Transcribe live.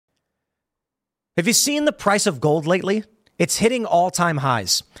Have you seen the price of gold lately? It's hitting all-time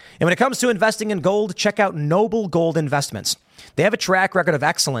highs. And when it comes to investing in gold, check out Noble Gold Investments. They have a track record of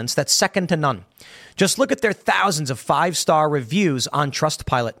excellence that's second to none. Just look at their thousands of five-star reviews on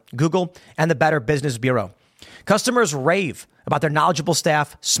Trustpilot, Google, and the Better Business Bureau. Customers rave about their knowledgeable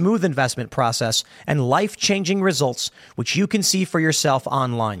staff, smooth investment process, and life-changing results, which you can see for yourself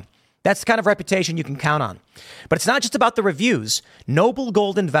online. That's the kind of reputation you can count on. But it's not just about the reviews. Noble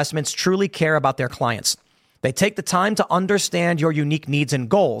Gold Investments truly care about their clients. They take the time to understand your unique needs and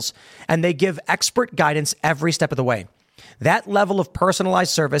goals, and they give expert guidance every step of the way. That level of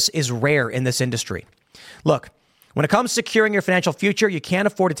personalized service is rare in this industry. Look, when it comes to securing your financial future, you can't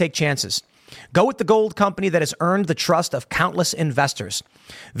afford to take chances. Go with the gold company that has earned the trust of countless investors.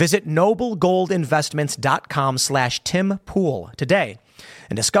 Visit noblegoldinvestments.com/Tim Pool today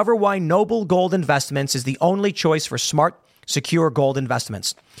and discover why Noble Gold Investments is the only choice for smart, secure gold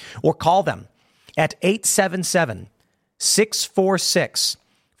investments. Or call them at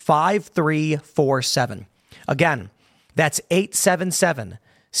 877-646-5347. Again, that's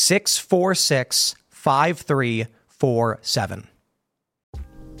 877-646-5347.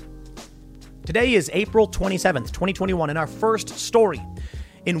 Today is April 27th, 2021, and our first story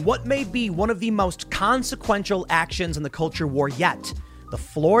in what may be one of the most consequential actions in the culture war yet. The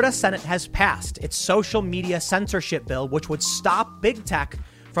Florida Senate has passed its social media censorship bill, which would stop big tech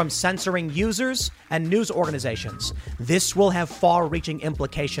from censoring users and news organizations. This will have far-reaching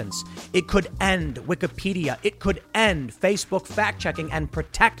implications. It could end Wikipedia. It could end Facebook fact-checking and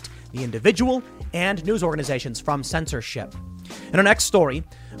protect the individual and news organizations from censorship. In our next story,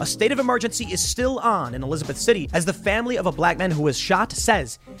 a state of emergency is still on in Elizabeth City as the family of a black man who was shot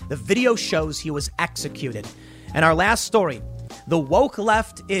says the video shows he was executed. And our last story, the woke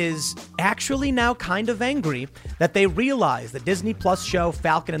left is actually now kind of angry that they realize the Disney Plus show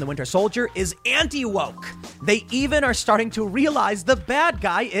Falcon and the Winter Soldier is anti-woke. They even are starting to realize the bad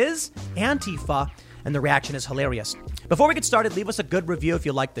guy is Antifa, and the reaction is hilarious. Before we get started, leave us a good review if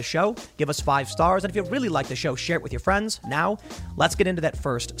you like the show. Give us 5 stars, and if you really like the show, share it with your friends. Now, let's get into that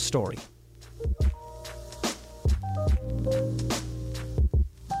first story.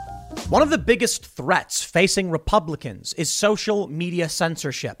 One of the biggest threats facing Republicans is social media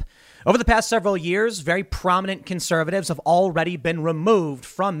censorship. Over the past several years, very prominent conservatives have already been removed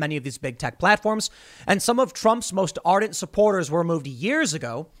from many of these big tech platforms, and some of Trump's most ardent supporters were removed years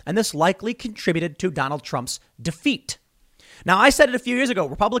ago, and this likely contributed to Donald Trump's defeat. Now, I said it a few years ago,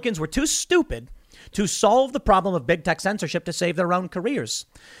 Republicans were too stupid to solve the problem of big tech censorship to save their own careers.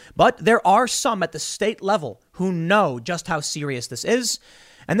 But there are some at the state level who know just how serious this is.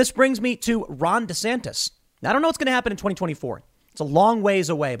 And this brings me to Ron DeSantis. Now, I don't know what's going to happen in 2024. It's a long ways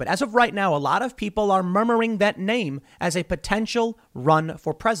away. But as of right now, a lot of people are murmuring that name as a potential run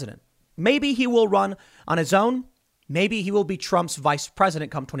for president. Maybe he will run on his own. Maybe he will be Trump's vice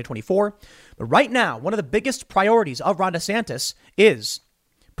president come 2024. But right now, one of the biggest priorities of Ron DeSantis is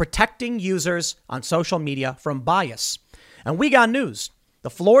protecting users on social media from bias. And we got news. The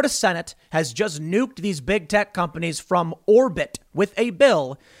Florida Senate has just nuked these big tech companies from orbit with a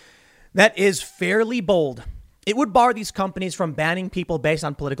bill that is fairly bold. It would bar these companies from banning people based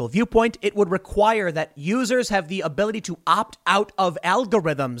on political viewpoint. It would require that users have the ability to opt out of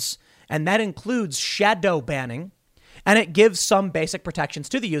algorithms, and that includes shadow banning. And it gives some basic protections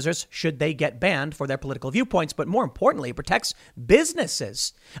to the users should they get banned for their political viewpoints. But more importantly, it protects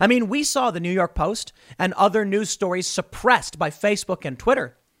businesses. I mean, we saw the New York Post and other news stories suppressed by Facebook and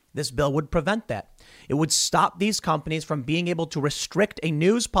Twitter. This bill would prevent that. It would stop these companies from being able to restrict a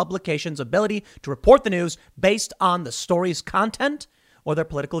news publication's ability to report the news based on the story's content or their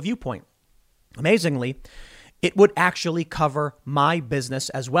political viewpoint. Amazingly, it would actually cover my business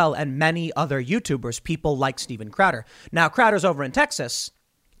as well and many other YouTubers, people like Steven Crowder. Now, Crowder's over in Texas.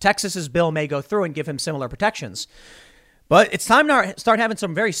 Texas's bill may go through and give him similar protections. But it's time to start having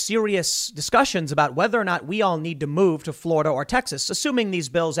some very serious discussions about whether or not we all need to move to Florida or Texas, assuming these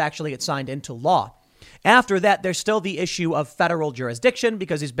bills actually get signed into law. After that, there's still the issue of federal jurisdiction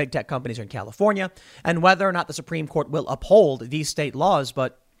because these big tech companies are in California and whether or not the Supreme Court will uphold these state laws.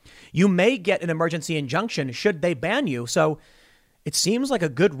 But you may get an emergency injunction should they ban you. So it seems like a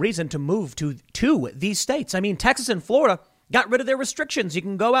good reason to move to these states. I mean, Texas and Florida got rid of their restrictions. You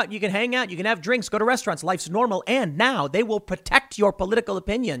can go out, you can hang out, you can have drinks, go to restaurants. Life's normal. And now they will protect your political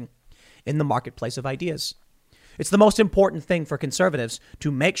opinion in the marketplace of ideas. It's the most important thing for conservatives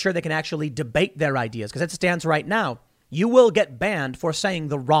to make sure they can actually debate their ideas, because as it stands right now, you will get banned for saying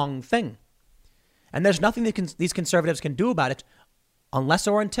the wrong thing. And there's nothing that these conservatives can do about it unless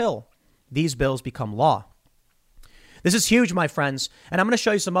or until these bills become law. This is huge, my friends, and I'm going to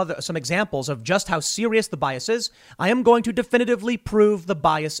show you some examples of just how serious the bias is. I am going to definitively prove the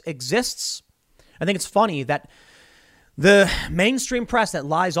bias exists. I think it's funny that the mainstream press that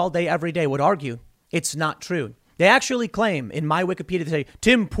lies all day, every day would argue it's not true. They actually claim in my Wikipedia, they say,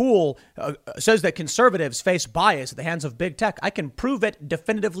 Tim Pool says that conservatives face bias at the hands of big tech. I can prove it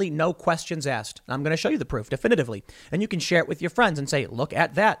definitively, no questions asked. I'm going to show you the proof definitively. And you can share it with your friends and say, look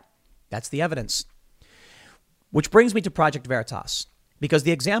at that. That's the evidence. Which brings me to Project Veritas, because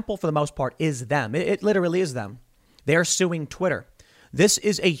the example for the most part is them. It literally is them. They're suing Twitter. This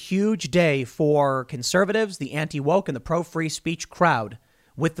is a huge day for conservatives, the anti-woke, and the pro-free speech crowd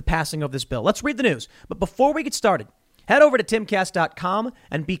with the passing of this bill. Let's read the news. But before we get started, head over to timcast.com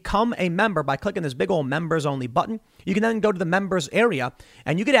and become a member by clicking this big old members only button. You can then go to the members area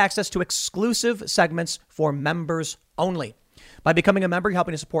and you get access to exclusive segments for members only. By becoming a member, you're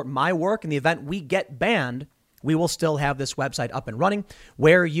helping to support my work. In the event we get banned, we will still have this website up and running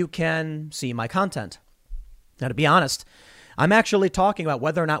where you can see my content. Now, to be honest, I'm actually talking about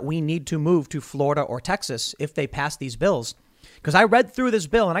whether or not we need to move to Florida or Texas if they pass these bills. Because I read through this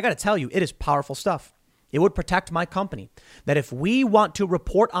bill and I got to tell you, it is powerful stuff. It would protect my company. That if we want to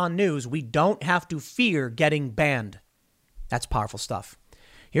report on news, we don't have to fear getting banned. That's powerful stuff.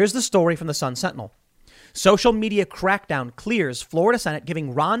 Here's the story from the Sun Sentinel. Social media crackdown clears Florida Senate,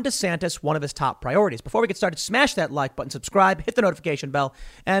 giving Ron DeSantis one of his top priorities. Before we get started, smash that like button, subscribe, hit the notification bell,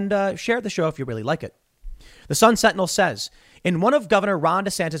 and share the show if you really like it. The Sun Sentinel says, in one of Governor Ron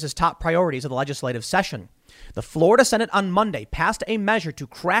DeSantis' top priorities of the legislative session, the Florida Senate on Monday passed a measure to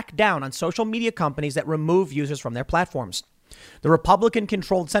crack down on social media companies that remove users from their platforms. The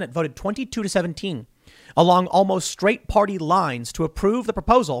Republican-controlled Senate voted 22-17 along almost straight party lines to approve the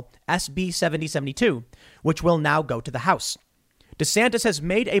proposal, SB 7072, which will now go to the House. DeSantis has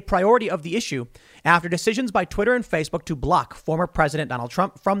made a priority of the issue after decisions by Twitter and Facebook to block former President Donald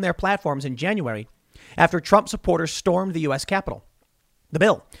Trump from their platforms in January, after Trump supporters stormed the U.S. Capitol. The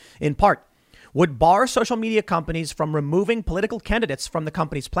bill, in part, would bar social media companies from removing political candidates from the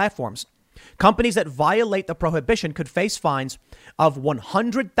company's platforms. Companies that violate the prohibition could face fines of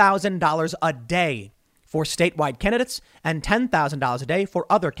 $100,000 a day for statewide candidates and $10,000 a day for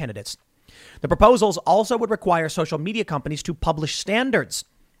other candidates. The proposals also would require social media companies to publish standards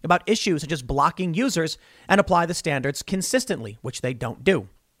about issues such as blocking users and apply the standards consistently, which they don't do.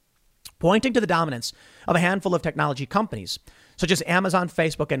 Pointing to the dominance of a handful of technology companies, such as Amazon,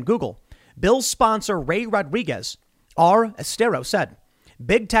 Facebook, and Google, bill's sponsor Ray Rodriguez, R. Estero, said,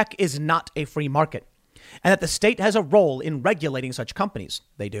 big tech is not a free market, and that the state has a role in regulating such companies.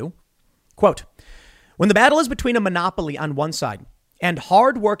 They do. Quote, when the battle is between a monopoly on one side and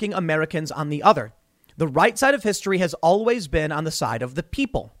hardworking Americans on the other, the right side of history has always been on the side of the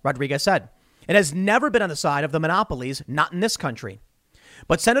people, Rodriguez said. It has never been on the side of the monopolies, not in this country.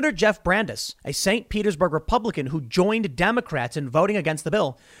 But Senator Jeff Brandes, a St. Petersburg Republican who joined Democrats in voting against the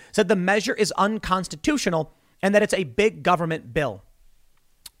bill, said the measure is unconstitutional and that it's a big government bill.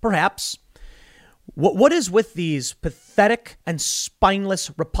 Perhaps. What is with these pathetic and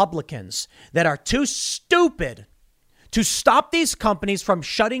spineless Republicans that are too stupid to stop these companies from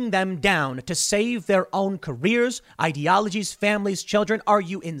shutting them down to save their own careers, ideologies, families, children? Are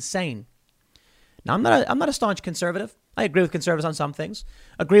you insane? Now, I'm not a staunch conservative. I agree with conservatives on some things,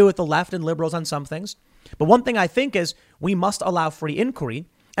 agree with the left and liberals on some things. But one thing I think is we must allow free inquiry,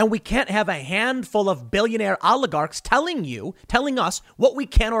 and we can't have a handful of billionaire oligarchs telling us what we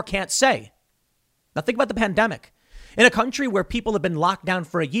can or can't say. Now think about the pandemic. In a country where people have been locked down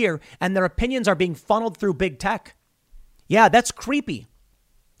for a year and their opinions are being funneled through big tech. Yeah, that's creepy.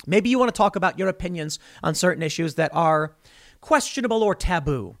 Maybe you want to talk about your opinions on certain issues that are questionable or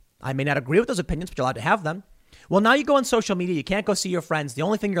taboo. I may not agree with those opinions, but you're allowed to have them. Well, now you go on social media. You can't go see your friends. The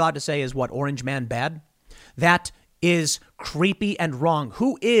only thing you're allowed to say is what? Orange man bad? That is creepy and wrong.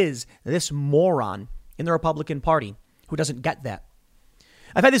 Who is this moron in the Republican Party who doesn't get that?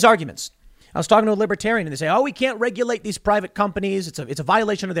 I've had these arguments. I was talking to a libertarian and they say, oh, we can't regulate these private companies. It's a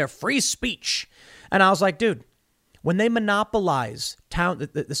violation of their free speech. And I was like, dude, when they monopolize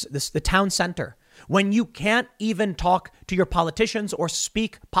the town center, when you can't even talk to your politicians or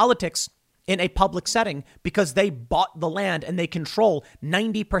speak politics in a public setting because they bought the land and they control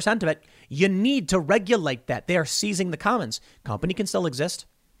 90% of it, you need to regulate that. They are seizing the commons. Company can still exist.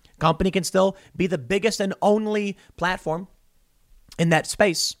 Company can still be the biggest and only platform in that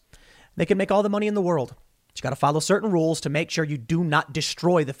space. They can make all the money in the world. You got to follow certain rules to make sure you do not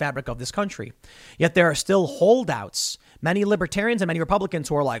destroy the fabric of this country. Yet there are still holdouts, many libertarians and many Republicans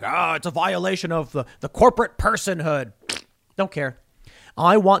who are like, it's a violation of the corporate personhood. Don't care.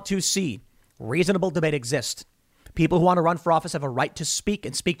 I want to see reasonable debate exist People who want to run for office have a right to speak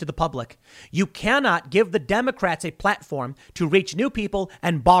and speak to the public. You cannot give the Democrats a platform to reach new people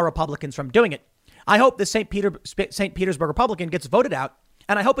and bar Republicans from doing it. I hope the St. Petersburg Republican gets voted out,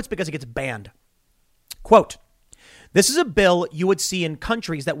 and I hope it's because it gets banned. Quote, this is a bill you would see in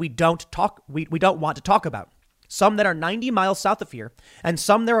countries that we don't want to talk about. Some that are 90 miles south of here, and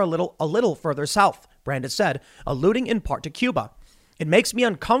some that are a little further south, Brandes said, alluding in part to Cuba. It makes me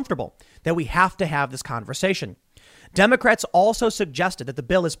uncomfortable that we have to have this conversation. Democrats also suggested that the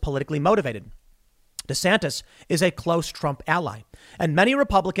bill is politically motivated. DeSantis is a close Trump ally, and many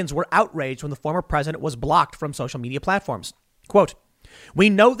Republicans were outraged when the former president was blocked from social media platforms. Quote, we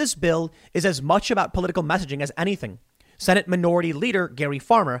know this bill is as much about political messaging as anything, Senate Minority Leader Gary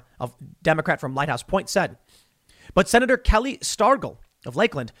Farmer, a Democrat from Lighthouse Point, said. But Senator Kelly Stargel of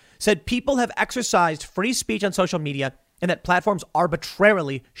Lakeland said people have exercised free speech on social media and that platforms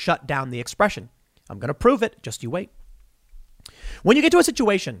arbitrarily shut down the expression. I'm going to prove it. Just you wait. When you get to a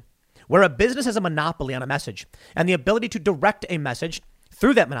situation where a business has a monopoly on a message and the ability to direct a message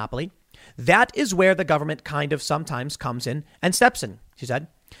through that monopoly, that is where the government kind of sometimes comes in and steps in, she said.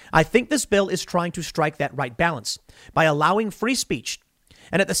 I think this bill is trying to strike that right balance by allowing free speech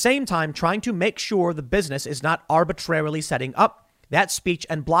and at the same time trying to make sure the business is not arbitrarily setting up that speech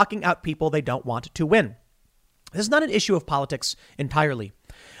and blocking out people they don't want to win. This is not an issue of politics entirely.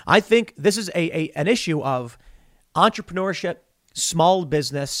 I think this is an issue of entrepreneurship, small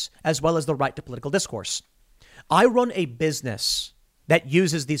business, as well as the right to political discourse. I run a business that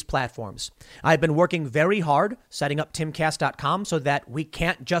uses these platforms. I've been working very hard setting up timcast.com so that we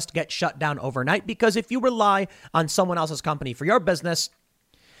can't just get shut down overnight, because if you rely on someone else's company for your business,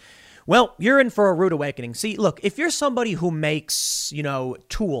 well, you're in for a rude awakening. See, look, if you're somebody who makes,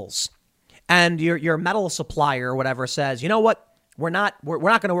 tools and your metal supplier or whatever says, you know what, we're not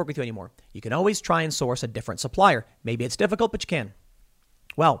going to work with you anymore, you can always try and source a different supplier. Maybe it's difficult, but you can.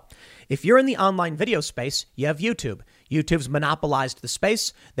 Well, if you're in the online video space, you have YouTube. YouTube's monopolized the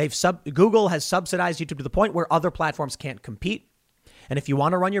space. Google has subsidized YouTube to the point where other platforms can't compete. And if you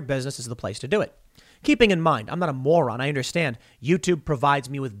want to run your business, this is the place to do it. Keeping in mind, I'm not a moron. I understand YouTube provides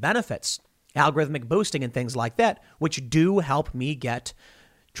me with benefits, algorithmic boosting and things like that, which do help me get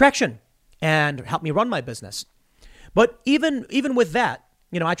traction and help me run my business. But even with that,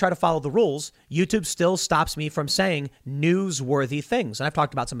 I try to follow the rules. YouTube still stops me from saying newsworthy things. And I've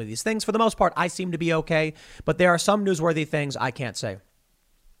talked about some of these things. For the most part, I seem to be okay. But there are some newsworthy things I can't say.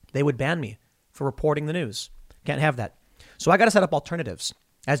 They would ban me for reporting the news. Can't have that. So I got to set up alternatives,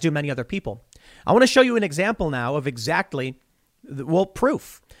 as do many other people. I want to show you an example now of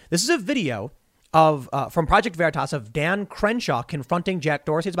proof. This is a video from Project Veritas of Dan Crenshaw confronting Jack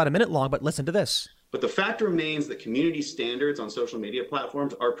Dorsey. It's about a minute long, but listen to this. But the fact remains that community standards on social media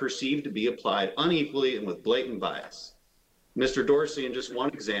platforms are perceived to be applied unequally and with blatant bias. Mr. Dorsey, in just one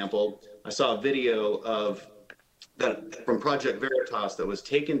example, I saw a video from Project Veritas that was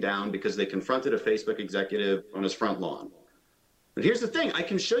taken down because they confronted a Facebook executive on his front lawn. But here's the thing. I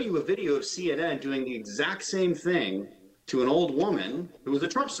can show you a video of CNN doing the exact same thing to an old woman who was a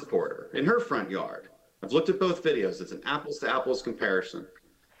Trump supporter in her front yard. I've looked at both videos. It's an apples to apples comparison.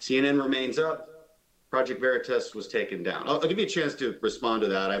 CNN remains up. Project Veritas was taken down. I'll give you a chance to respond to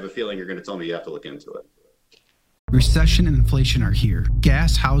that. I have a feeling you're going to tell me you have to look into it. Recession and inflation are here.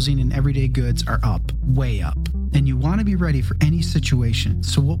 Gas, housing, and everyday goods are up, way up. And you want to be ready for any situation.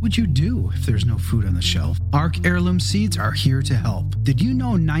 So what would you do if there's no food on the shelf? ARC Heirloom Seeds are here to help. Did you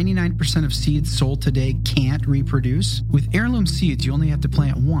know 99% of seeds sold today can't reproduce? With Heirloom Seeds, you only have to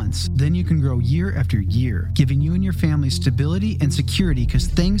plant once. Then you can grow year after year, giving you and your family stability and security because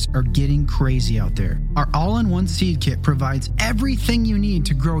things are getting crazy out there. Our all-in-one seed kit provides everything you need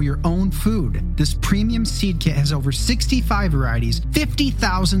to grow your own food. This premium seed kit has over 65 varieties,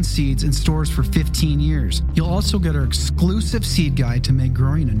 50,000 seeds, and stores for 15 years. You'll also get our exclusive seed guide to make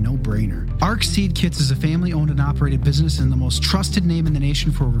growing a no-brainer. ARC Seed Kits is a family-owned and operated business and the most trusted name in the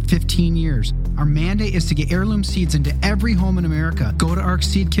nation for over 15 years. Our mandate is to get heirloom seeds into every home in America. Go to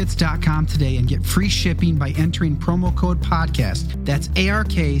arcseedkits.com today and get free shipping by entering promo code podcast. That's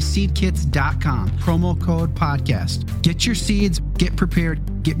ARKseedkits.com, promo code podcast. Get your seeds, get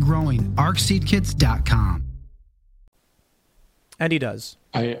prepared, get growing. arcseedkits.com. And he does.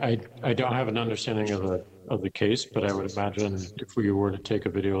 I don't have an understanding of the case, but I would imagine if we were to take a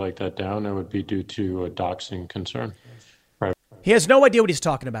video like that down, it would be due to a doxing concern. Right. He has no idea what he's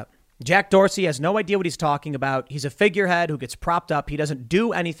talking about. Jack Dorsey has no idea what he's talking about. He's a figurehead who gets propped up. He doesn't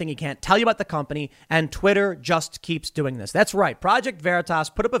do anything. He can't tell you about the company. And Twitter just keeps doing this. That's right. Project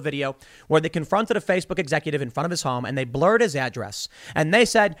Veritas put up a video where they confronted a Facebook executive in front of his home and they blurred his address. And they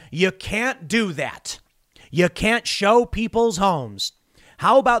said, you can't do that. You can't show people's homes.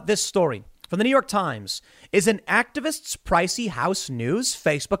 How about this story from the New York Times? Is an activist's pricey house news?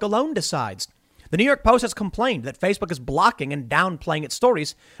 Facebook alone decides. The New York Post has complained that Facebook is blocking and downplaying its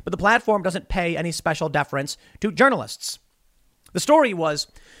stories, but the platform doesn't pay any special deference to journalists. The story was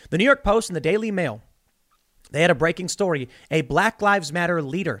the New York Post and the Daily Mail. They had a breaking story. A Black Lives Matter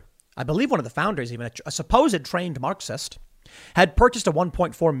leader, I believe one of the founders, even a supposed trained Marxist, had purchased a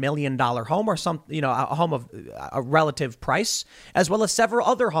 $1.4 million home or a home of a relative price, as well as several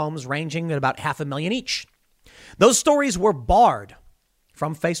other homes ranging at about $500,000 each. Those stories were barred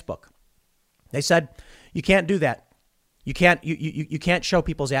from Facebook. They said, you can't do that. You can't show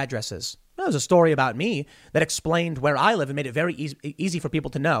people's addresses. There was a story about me that explained where I live and made it very easy for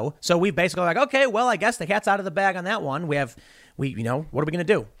people to know. So we basically like, okay, well, I guess the cat's out of the bag on that one. What are we going to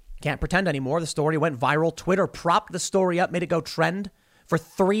do? Can't pretend anymore. The story went viral. Twitter propped the story up, made it go trend for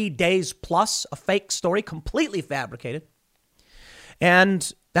 3 days plus. A fake story, completely fabricated.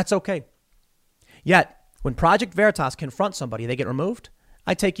 And that's okay. Yet, when Project Veritas confronts somebody, they get removed.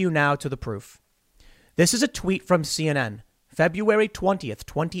 I take you now to the proof. This is a tweet from CNN, February 20th,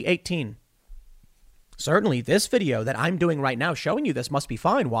 2018. Certainly, this video that I'm doing right now showing you this must be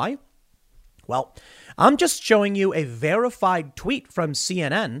fine. Why? Well, I'm just showing you a verified tweet from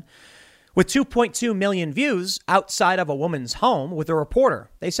CNN with 2.2 million views outside of a woman's home with a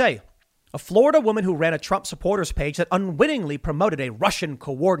reporter. They say, a Florida woman who ran a Trump supporters page that unwittingly promoted a Russian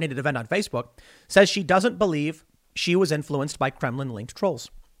coordinated event on Facebook says she doesn't believe she was influenced by Kremlin-linked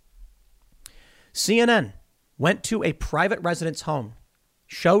trolls. CNN went to a private resident's home,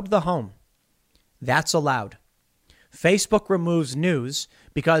 showed the home. That's allowed. Facebook removes news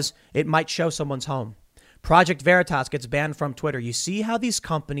because it might show someone's home. Project Veritas gets banned from Twitter. You see how these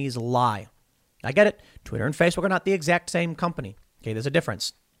companies lie. I get it. Twitter and Facebook are not the exact same company. Okay, there's a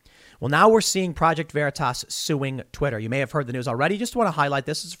difference. Well, now we're seeing Project Veritas suing Twitter. You may have heard the news already. Just want to highlight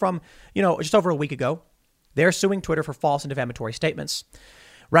this. This is from, just over a week ago. They're suing Twitter for false and defamatory statements,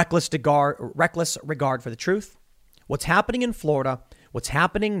 reckless regard for the truth. What's happening in Florida, what's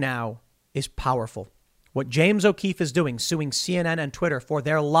happening now is powerful. What James O'Keefe is doing, suing CNN and Twitter for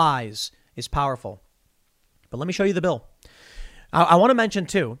their lies, is powerful. But let me show you the bill. I want to mention,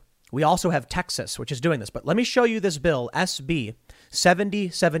 too, we also have Texas, which is doing this. But let me show you this bill, SB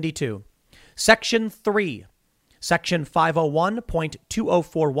 7072. Section 3, Section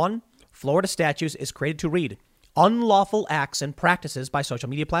 501.2041, Florida statutes is created to read unlawful acts and practices by social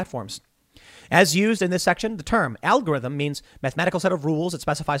media platforms. As used in this section, the term algorithm means mathematical set of rules that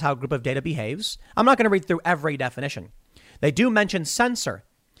specifies how a group of data behaves. I'm not going to read through every definition. They do mention censor.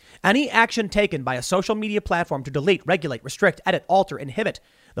 Any action taken by a social media platform to delete, regulate, restrict, edit, alter, inhibit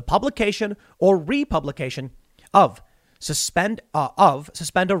the publication or republication of, suspend a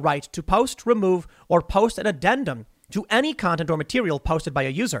right to post, remove, or post an addendum to any content or material posted by a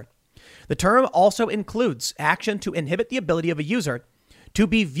user. The term also includes action to inhibit the ability of a user to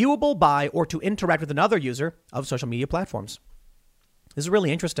be viewable by or to interact with another user of social media platforms. This is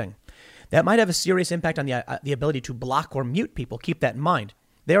really interesting. That might have a serious impact on the ability to block or mute people. Keep that in mind.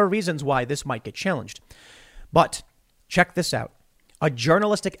 There are reasons why this might get challenged. But check this out. A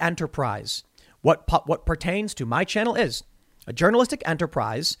journalistic enterprise. What pertains to my channel is a journalistic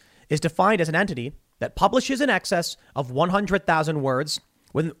enterprise is defined as an entity that publishes in excess of 100,000 words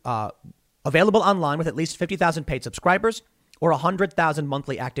when available online with at least 50,000 paid subscribers or 100,000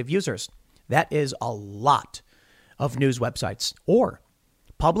 monthly active users. That is a lot of news websites. Or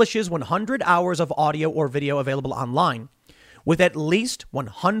publishes 100 hours of audio or video available online with at least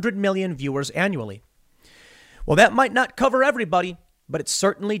 100 million viewers annually. Well, that might not cover everybody, but it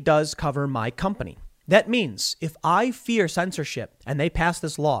certainly does cover my company. That means if I fear censorship and they pass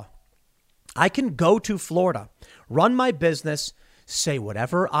this law, I can go to Florida, run my business, say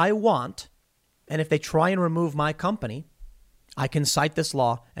whatever I want, and if they try and remove my company, I can cite this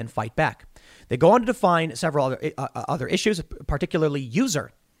law and fight back. They go on to define several other issues, particularly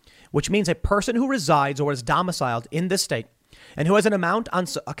user, which means a person who resides or is domiciled in this state and who has an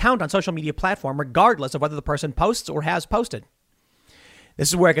account on social media platform, regardless of whether the person posts or has posted. This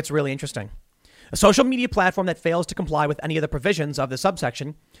is where it gets really interesting. A social media platform that fails to comply with any of the provisions of the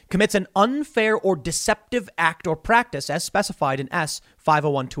subsection commits an unfair or deceptive act or practice as specified in S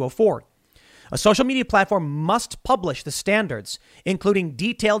 501-204. A social media platform must publish the standards, including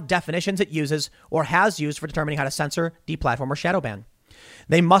detailed definitions it uses or has used for determining how to censor, deplatform, or shadow ban.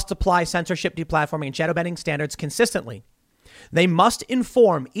 They must apply censorship, deplatforming, and shadow banning standards consistently. They must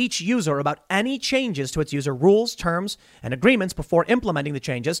inform each user about any changes to its user rules, terms, and agreements before implementing the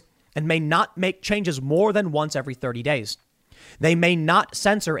changes, and may not make changes more than once every 30 days. They may not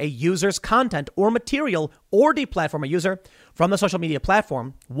censor a user's content or material or deplatform a user from the social media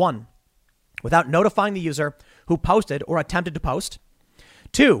platform, 1, without notifying the user who posted or attempted to post.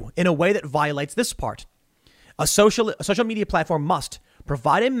 2, in a way that violates this part. A social media platform must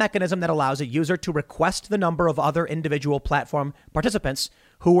provide a mechanism that allows a user to request the number of other individual platform participants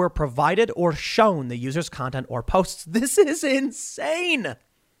who were provided or shown the user's content or posts. This is insane.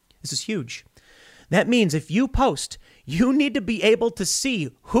 This is huge. That means if you post, you need to be able to see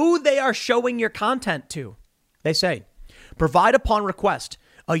who they are showing your content to. They say, provide upon request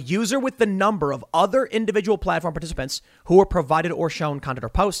a user with the number of other individual platform participants who were provided or shown content or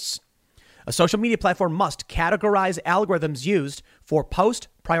posts. A social media platform must categorize algorithms used for post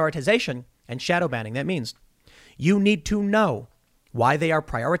prioritization and shadow banning. That means you need to know why they are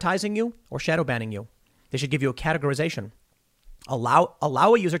prioritizing you or shadow banning you. They should give you a categorization. Allow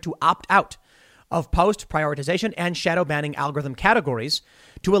a user to opt out of post prioritization and shadow banning algorithm categories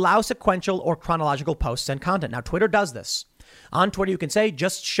to allow sequential or chronological posts and content. Now, Twitter does this. On Twitter, you can say,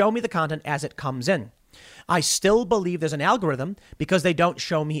 just show me the content as it comes in. I still believe there's an algorithm because they don't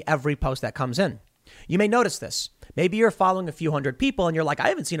show me every post that comes in. You may notice this. Maybe you're following a few hundred people and you're like, I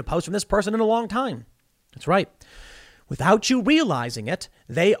haven't seen a post from this person in a long time. That's right. Without you realizing it,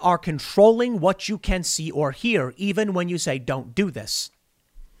 they are controlling what you can see or hear, even when you say don't do this.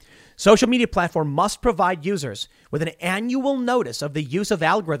 Social media platform must provide users with an annual notice of the use of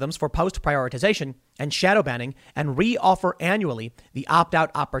algorithms for post prioritization and shadow banning and re-offer annually the opt-out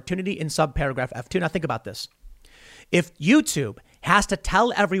opportunity in subparagraph F2. Now think about this. If YouTube has to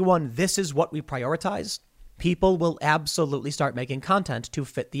tell everyone this is what we prioritize, people will absolutely start making content to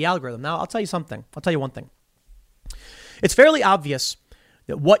fit the algorithm. Now, I'll tell you something. I'll tell you one thing. It's fairly obvious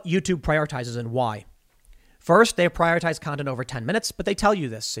that what YouTube prioritizes and why. First, they prioritize content over 10 minutes, but they tell you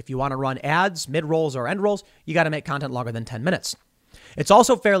this. If you want to run ads, mid-rolls, or end-rolls, you got to make content longer than 10 minutes. It's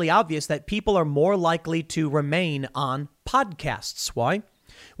also fairly obvious that people are more likely to remain on podcasts. Why?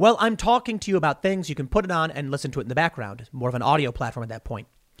 Well, I'm talking to you about things. You can put it on and listen to it in the background. More of an audio platform at that point.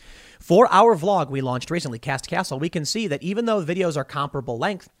 For our vlog we launched recently, Cast Castle, we can see that even though videos are comparable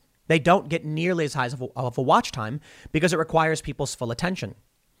length, they don't get nearly as high of a watch time because it requires people's full attention.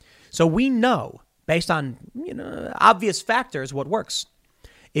 So we know, based on obvious factors, what works.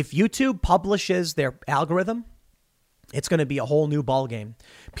 If YouTube publishes their algorithm, it's going to be a whole new ballgame.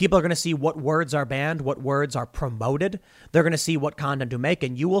 People are going to see what words are banned, what words are promoted. They're going to see what content to make,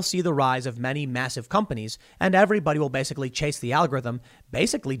 and you will see the rise of many massive companies, and everybody will basically chase the algorithm,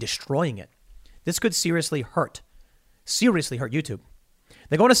 basically destroying it. This could seriously hurt YouTube.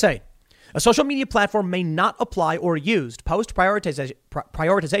 They're going to say, a social media platform may not apply or use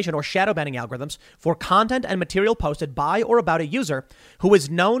post-prioritization or shadow banning algorithms for content and material posted by or about a user who is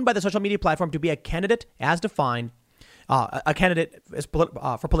known by the social media platform to be a candidate as defined,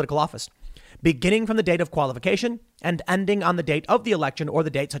 for political office, beginning from the date of qualification and ending on the date of the election or the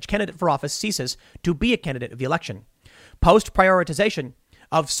date such candidate for office ceases to be a candidate of the election. Post-prioritization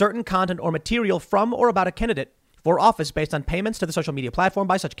of certain content or material from or about a candidate for office based on payments to the social media platform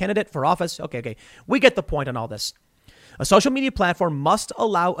by such candidate for office. Okay. We get the point on all this. A social media platform must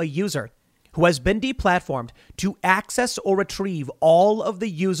allow a user who has been deplatformed to access or retrieve all of the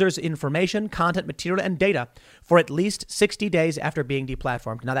user's information, content, material, and data for at least 60 days after being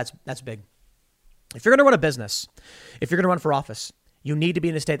deplatformed. Now that's big. If you're going to run a business, if you're going to run for office, you need to be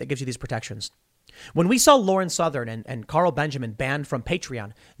in a state that gives you these protections. When we saw Lauren Southern and Carl Benjamin banned from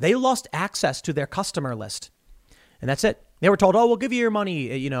Patreon, they lost access to their customer list. And that's it. They were told, we'll give you your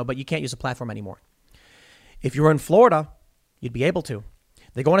money, but you can't use the platform anymore. If you were in Florida, you'd be able to.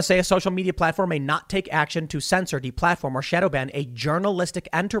 They're going to say a social media platform may not take action to censor, deplatform, or shadow ban a journalistic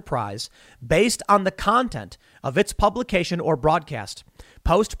enterprise based on the content of its publication or broadcast.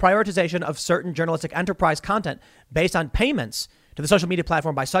 Post-prioritization of certain journalistic enterprise content based on payments to the social media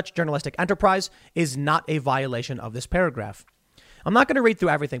platform by such journalistic enterprise is not a violation of this paragraph. I'm not going to read through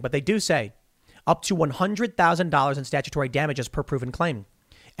everything, but they do say up to $100,000 in statutory damages per proven claim.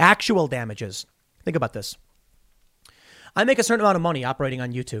 Actual damages. Think about this. I make a certain amount of money operating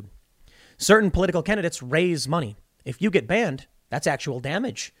on YouTube. Certain political candidates raise money. If you get banned, that's actual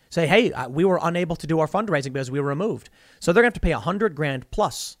damage. Say, hey, we were unable to do our fundraising because we were removed. So they're going to have to pay $100,000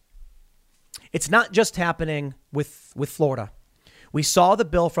 plus. It's not just happening with Florida. We saw the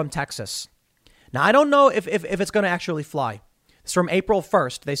bill from Texas. Now, I don't know if it's going to actually fly. It's from April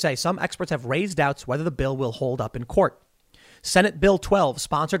 1st. They say some experts have raised doubts whether the bill will hold up in court. Senate Bill 12,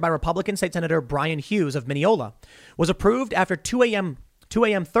 sponsored by Republican State Senator Brian Hughes of Mineola, was approved after 2 a.m.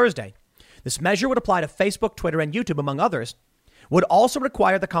 Thursday. This measure would apply to Facebook, Twitter, and YouTube, among others, would also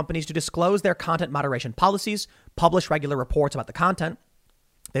require the companies to disclose their content moderation policies, publish regular reports about the content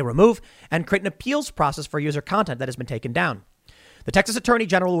they remove, and create an appeals process for user content that has been taken down. The Texas Attorney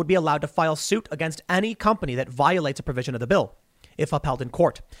General would be allowed to file suit against any company that violates a provision of the bill, if upheld in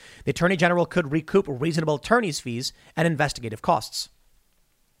court. The Attorney General could recoup reasonable attorney's fees and investigative costs.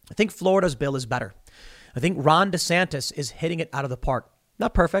 I think Florida's bill is better. I think Ron DeSantis is hitting it out of the park.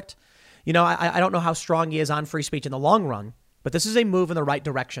 Not perfect. You know, I don't know how strong he is on free speech in the long run, but this is a move in the right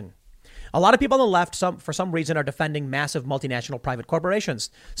direction. A lot of people on the left, for some reason, are defending massive multinational private corporations,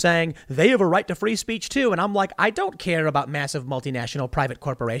 saying they have a right to free speech too. And I'm like, I don't care about massive multinational private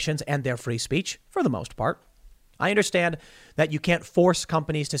corporations and their free speech for the most part. I understand that you can't force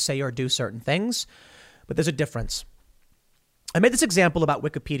companies to say or do certain things, but there's a difference. I made this example about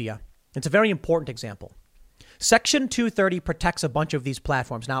Wikipedia. It's a very important example. Section 230 protects a bunch of these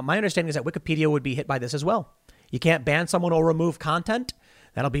platforms. Now, my understanding is that Wikipedia would be hit by this as well. You can't ban someone or remove content.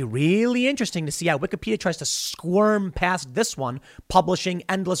 That'll be really interesting to see how Wikipedia tries to squirm past this one, publishing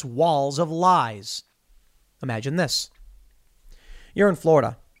endless walls of lies. Imagine this. You're in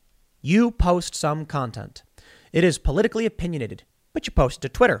Florida. You post some content. It is politically opinionated, but you post it to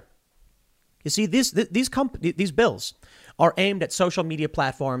Twitter. You see, these bills are aimed at social media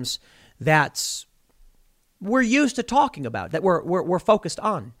platforms that we're used to talking about, that we're focused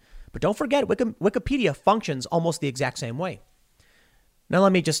on. But don't forget, Wikipedia functions almost the exact same way. Now,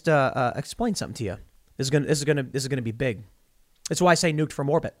 let me just explain something to you. This is gonna be big. That's why I say nuked from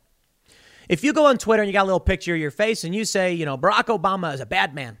orbit. If you go on Twitter and you got a little picture of your face and you say, you know, Barack Obama is a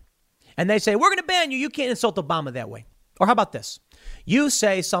bad man, and they say, we're going to ban you. You can't insult Obama that way. Or how about this? You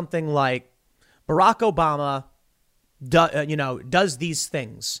say something like, Barack Obama, does these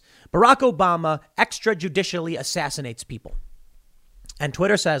things. Barack Obama extrajudicially assassinates people. And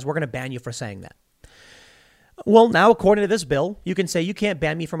Twitter says, we're going to ban you for saying that. Well, now, according to this bill, you can say you can't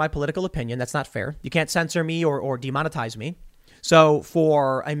ban me for my political opinion. That's not fair. You can't censor me or demonetize me. So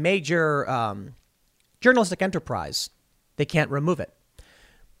for a major journalistic enterprise, they can't remove it.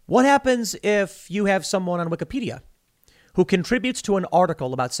 What happens if you have someone on Wikipedia who contributes to an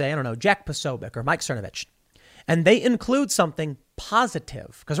article about, say, I don't know, Jack Posobiec or Mike Cernovich, and they include something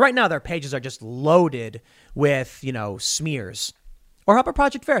positive? Because right now their pages are just loaded with, you know, smears. Or how about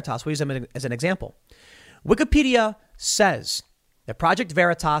Project Veritas? We'll use them as an example. Wikipedia says that Project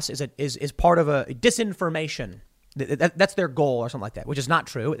Veritas is part of a disinformation. That's their goal or something like that, which is not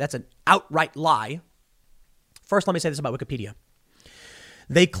true. That's an outright lie. First, let me say this about Wikipedia.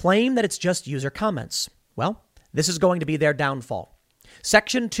 They claim that it's just user comments. Well, this is going to be their downfall.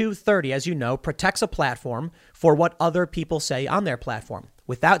 Section 230, as you know, protects a platform for what other people say on their platform.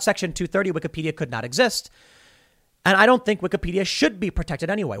 Without Section 230, Wikipedia could not exist. And I don't think Wikipedia should be protected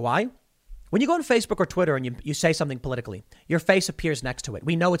anyway. Why? When you go on Facebook or Twitter and you say something politically, your face appears next to it.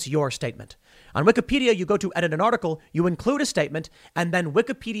 We know it's your statement. On Wikipedia, you go to edit an article, you include a statement, and then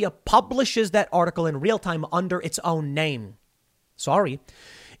Wikipedia publishes that article in real time under its own name. Sorry.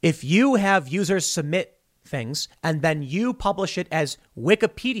 If you have users submit things and then you publish it as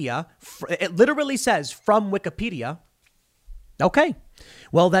Wikipedia, it literally says from Wikipedia. Okay.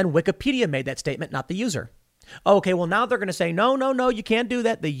 Well, then Wikipedia made that statement, not the user. Okay, well, now they're going to say, no, you can't do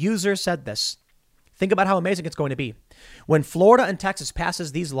that. The user said this. Think about how amazing it's going to be when Florida and Texas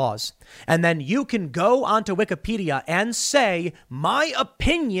passes these laws, and then you can go onto Wikipedia and say, my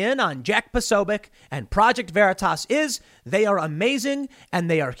opinion on Jack Posobiec and Project Veritas is they are amazing and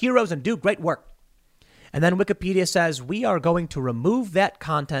they are heroes and do great work. And then Wikipedia says, we are going to remove that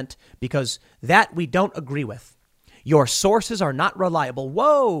content because that we don't agree with. Your sources are not reliable.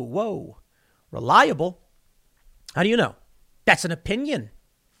 Whoa. Reliable? How do you know? That's an opinion.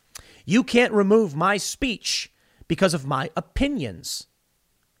 You can't remove my speech because of my opinions.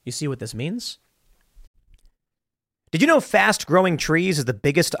 You see what this means? Did you know Fast Growing Trees is the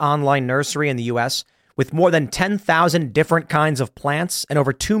biggest online nursery in the U.S. with more than 10,000 different kinds of plants and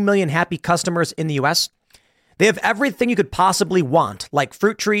over 2 million happy customers in the U.S.? They have everything you could possibly want, like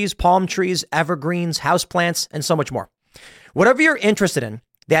fruit trees, palm trees, evergreens, houseplants, and so much more. Whatever you're interested in,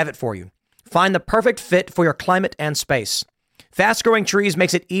 they have it for you. Find the perfect fit for your climate and space. Fast Growing Trees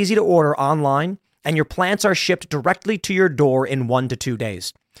makes it easy to order online, and your plants are shipped directly to your door in 1 to 2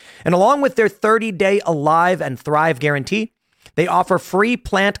 days. And along with their 30-day Alive and Thrive guarantee, they offer free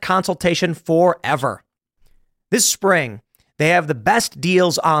plant consultation forever. This spring, they have the best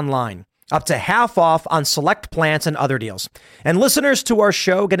deals online, up to half off on select plants and other deals. And listeners to our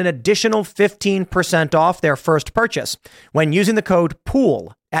show get an additional 15% off their first purchase when using the code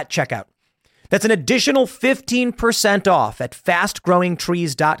POOL at checkout. That's an additional 15% off at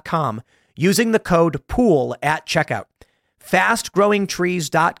fastgrowingtrees.com using the code POOL at checkout.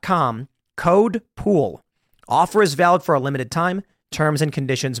 Fastgrowingtrees.com, code POOL. Offer is valid for a limited time. Terms and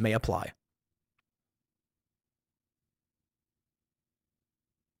conditions may apply.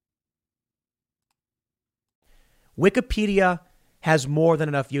 Wikipedia has more than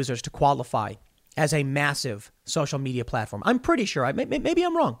enough users to qualify as a massive social media platform. I'm pretty sure. Maybe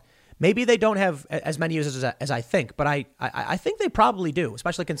I'm wrong. Maybe they don't have as many users as I think, but I think they probably do,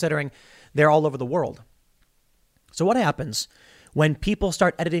 especially considering they're all over the world. So what happens when people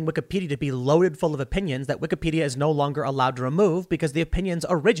start editing Wikipedia to be loaded full of opinions that Wikipedia is no longer allowed to remove because the opinions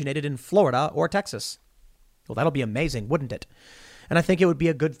originated in Florida or Texas? Well, that'll be amazing, wouldn't it? And I think it would be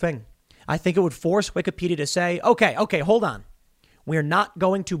a good thing. I think it would force Wikipedia to say, okay, hold on. We're not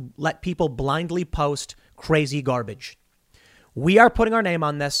going to let people blindly post crazy garbage. We are putting our name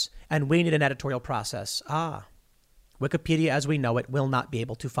on this, and we need an editorial process. Wikipedia as we know it will not be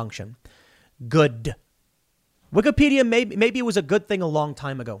able to function. Good. Wikipedia, maybe it was a good thing a long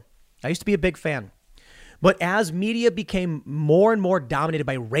time ago. I used to be a big fan. But as media became more and more dominated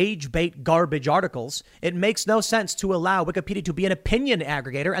by rage bait garbage articles, it makes no sense to allow Wikipedia to be an opinion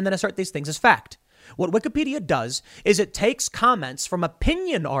aggregator and then assert these things as fact. What Wikipedia does is it takes comments from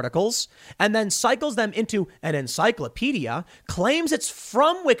opinion articles and then cycles them into an encyclopedia, claims it's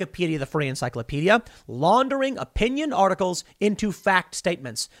from Wikipedia, the free encyclopedia, laundering opinion articles into fact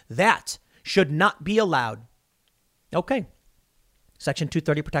statements. That should not be allowed. Okay. Section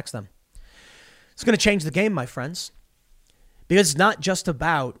 230 protects them. It's going to change the game, my friends, because it's not just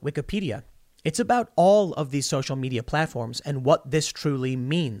about Wikipedia. It's about all of these social media platforms and what this truly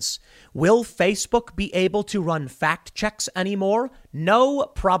means. Will Facebook be able to run fact checks anymore?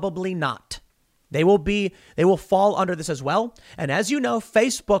 No, probably not. They will fall under this as well. And as you know,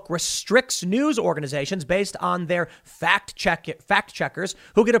 Facebook restricts news organizations based on their fact checkers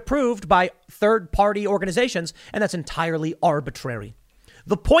who get approved by third-party organizations, and that's entirely arbitrary.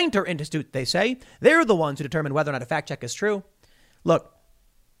 The Poynter Institute, they say, they're the ones who determine whether or not a fact check is true. Look,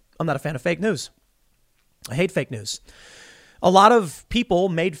 I'm not a fan of fake news. I hate fake news. A lot of people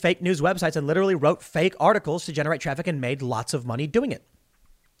made fake news websites and literally wrote fake articles to generate traffic and made lots of money doing it.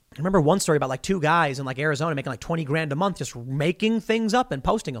 I remember one story about like 2 guys in like Arizona making like 20 grand a month just making things up and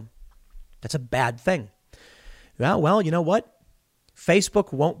posting them. That's a bad thing. Well, you know what?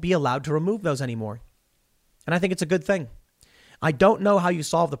 Facebook won't be allowed to remove those anymore. And I think it's a good thing. I don't know how you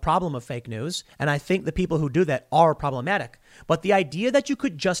solve the problem of fake news, and I think the people who do that are problematic. But the idea that you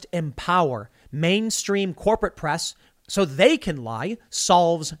could just empower mainstream corporate press so they can lie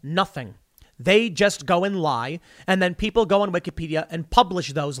solves nothing. They just go and lie, and then people go on Wikipedia and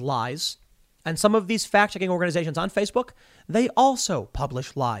publish those lies. And some of these fact-checking organizations on Facebook, they also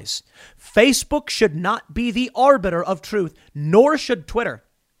publish lies. Facebook should not be the arbiter of truth, nor should Twitter,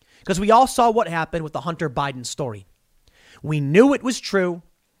 because we all saw what happened with the Hunter Biden story. We knew it was true.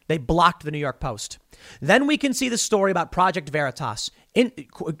 They blocked the New York Post. Then we can see the story about Project Veritas.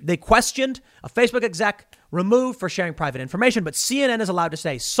 They questioned a Facebook exec removed for sharing private information, but CNN is allowed to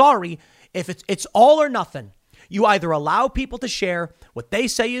say, sorry, if it's all or nothing. You either allow people to share what they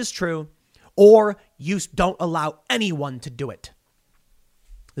say is true, or you don't allow anyone to do it.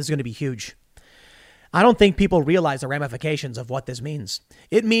 This is going to be huge. I don't think people realize the ramifications of what this means.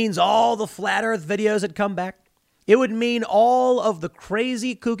 It means all the flat earth videos that come back. It would mean all of the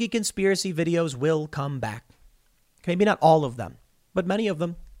crazy, kooky conspiracy videos will come back. Maybe not all of them, but many of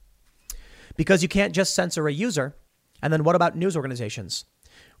them. Because you can't just censor a user. And then what about news organizations?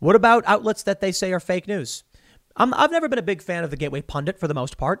 What about outlets that they say are fake news? I've never been a big fan of the Gateway Pundit for the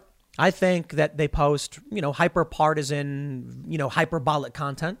most part. I think that they post, hyper-partisan, hyperbolic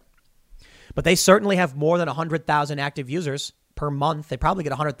content. But they certainly have more than 100,000 active users per month. They probably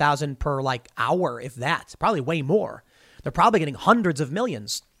get 100,000 per hour, if that. Probably way more. They're probably getting hundreds of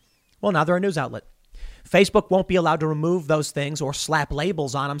millions. Well, now they're a news outlet. Facebook won't be allowed to remove those things or slap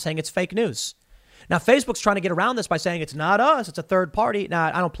labels on them saying it's fake news. Now, Facebook's trying to get around this by saying it's not us, it's a third party.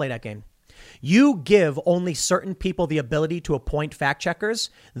 Nah, I don't play that game. You give only certain people the ability to appoint fact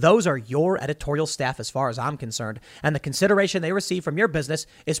checkers. Those are your editorial staff as far as I'm concerned. And the consideration they receive from your business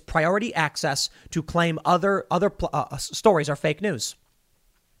is priority access to claim other stories are fake news.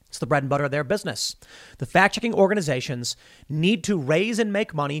 It's the bread and butter of their business. The fact-checking organizations need to raise and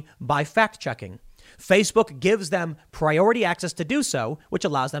make money by fact-checking. Facebook gives them priority access to do so, which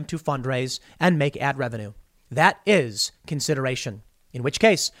allows them to fundraise and make ad revenue. That is consideration. In which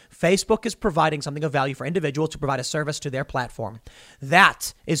case, Facebook is providing something of value for individuals to provide a service to their platform.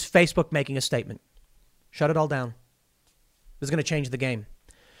 That is Facebook making a statement. Shut it all down. This is going to change the game.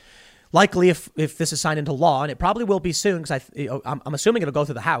 Likely, if this is signed into law, and it probably will be soon, because I'm assuming it'll go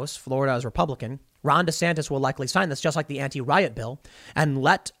through the House. Florida is Republican. Ron DeSantis will likely sign this, just like the anti-riot bill, and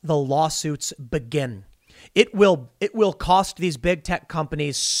let the lawsuits begin. It will cost these big tech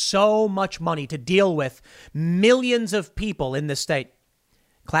companies so much money to deal with millions of people in this state.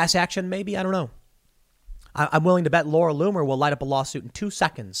 Class action, maybe? I don't know. I'm willing to bet Laura Loomer will light up a lawsuit in 2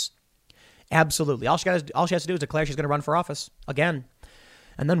 seconds. Absolutely. All she has to do is declare she's going to run for office again.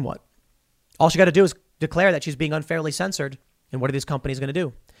 And then what? All she got to do is declare that she's being unfairly censored. And what are these companies going to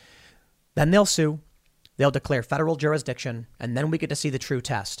do? Then they'll sue. They'll declare federal jurisdiction. And then we get to see the true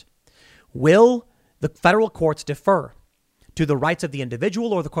test. Will the federal courts defer to the rights of the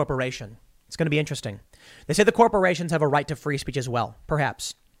individual or the corporation? It's going to be interesting. They say the corporations have a right to free speech as well.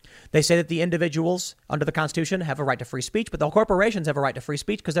 Perhaps. They say that the individuals under the Constitution have a right to free speech, but the corporations have a right to free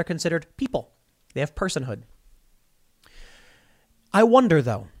speech because they're considered people. They have personhood. I wonder,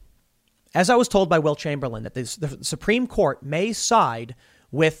 though, as I was told by Will Chamberlain, that the Supreme Court may side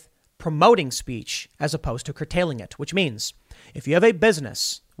with promoting speech as opposed to curtailing it, which means if you have a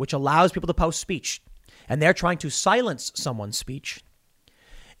business which allows people to post speech and they're trying to silence someone's speech,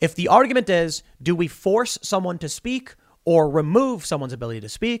 if the argument is, do we force someone to speak or remove someone's ability to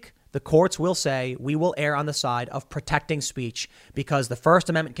speak, the courts will say we will err on the side of protecting speech because the First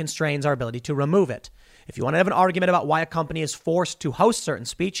Amendment constrains our ability to remove it. If you want to have an argument about why a company is forced to host certain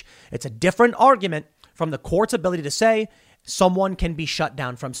speech, it's a different argument from the court's ability to say someone can be shut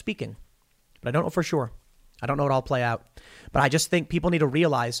down from speaking. But I don't know for sure. I don't know how it'll play out. But I just think people need to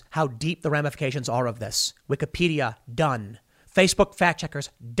realize how deep the ramifications are of this. Wikipedia, done. Facebook fact checkers,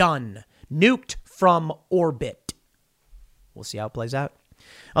 done. Nuked from orbit. We'll see how it plays out.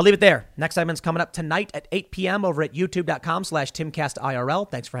 I'll leave it there. Next segment's coming up tonight at 8 p.m. over at youtube.com/TimCastIRL.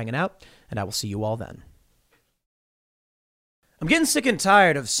 Thanks for hanging out, and I will see you all then. I'm getting sick and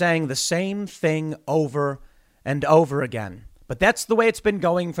tired of saying the same thing over and over again. But that's the way it's been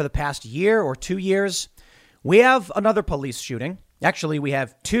going for the past year or 2 years. We have another police shooting. Actually, we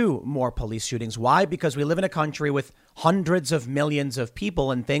have 2 more police shootings. Why? Because we live in a country with hundreds of millions of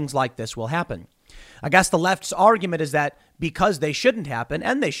people and things like this will happen. I guess the left's argument is that because they shouldn't happen,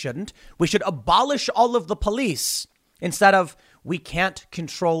 and they shouldn't, we should abolish all of the police instead of we can't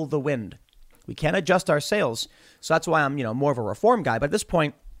control the wind. We can't adjust our sails. So that's why I'm, more of a reform guy. But at this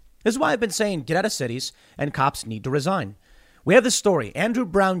point, this is why I've been saying get out of cities and cops need to resign. We have this story. Andrew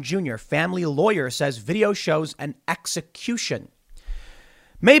Brown Jr., family lawyer, says video shows an execution.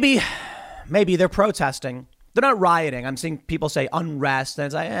 Maybe they're protesting. They're not rioting. I'm seeing people say unrest. And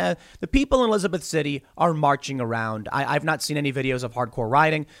it's like, the people in Elizabeth City are marching around. I've not seen any videos of hardcore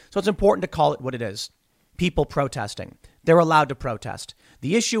rioting. So it's important to call it what it is. People protesting. They're allowed to protest.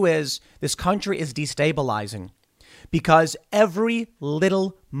 The issue is this country is destabilizing because every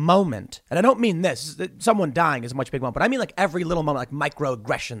little moment, and I don't mean this, someone dying is a much big moment, but I mean like every little moment, like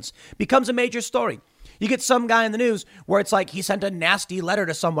microaggressions, becomes a major story. You get some guy in the news where it's like he sent a nasty letter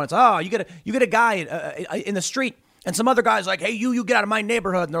to someone. It's, you get a guy in the street and some other guy's like, hey, you get out of my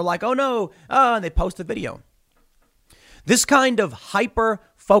neighborhood. And they're like, oh, no. And they post the video. This kind of hyper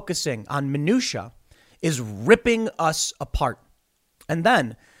focusing on minutia is ripping us apart. And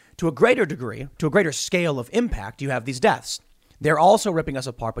then to a greater degree, to a greater scale of impact, you have these deaths. They're also ripping us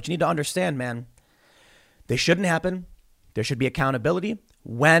apart. But you need to understand, man, they shouldn't happen. There should be accountability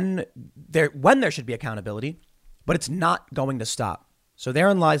when there should be accountability, but it's not going to stop. So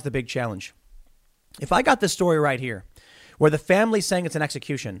therein lies the big challenge. If I got this story right here, where the family's saying it's an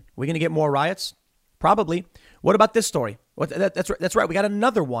execution, we going to get more riots? Probably. What about this story? That's right. We got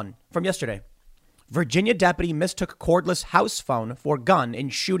another one from yesterday. Virginia deputy mistook cordless house phone for gun in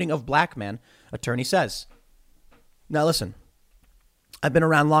shooting of black man, attorney says. Now listen, I've been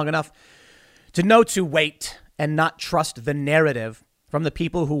around long enough to know to wait and not trust the narrative from the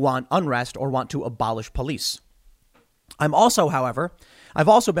people who want unrest or want to abolish police. I've also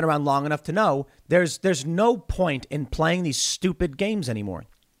been around long enough to know there's no point in playing these stupid games anymore.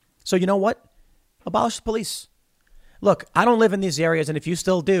 So you know what? Abolish the police. Look, I don't live in these areas, and if you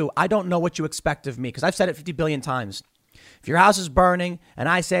still do, I don't know what you expect of me, because I've said it 50 billion times. If your house is burning and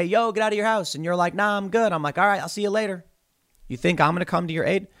I say, yo, get out of your house, and you're like, nah, I'm good. I'm like, all right, I'll see you later. You think I'm going to come to your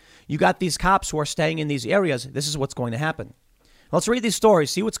aid? You got these cops who are staying in these areas. This is what's going to happen. Let's read these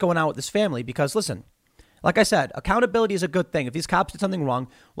stories, see what's going on with this family, because listen, like I said, accountability is a good thing. If these cops did something wrong,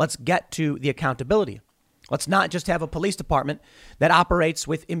 let's get to the accountability. Let's not just have a police department that operates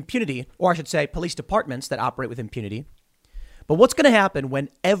with impunity, or I should say police departments that operate with impunity. But what's going to happen when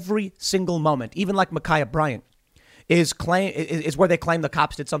every single moment, even like Ma'Khia Bryant, is where they claim the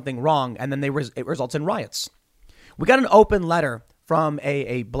cops did something wrong and then it results in riots? We got an open letter from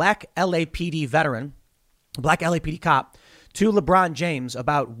a black LAPD veteran, black LAPD cop, to LeBron James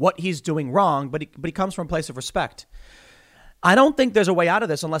about what he's doing wrong, but he comes from a place of respect. I don't think there's a way out of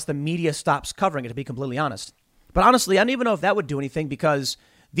this unless the media stops covering it, to be completely honest. But honestly, I don't even know if that would do anything, because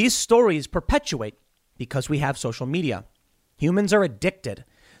these stories perpetuate because we have social media. Humans are addicted.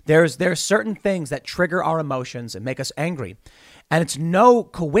 There's certain things that trigger our emotions and make us angry. And it's no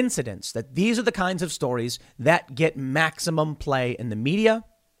coincidence that these are the kinds of stories that get maximum play in the media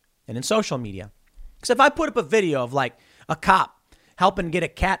and in social media. Because if I put up a video of like a cop helping get a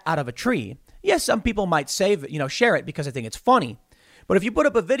cat out of a tree, yes, some people might share it because they think it's funny. But if you put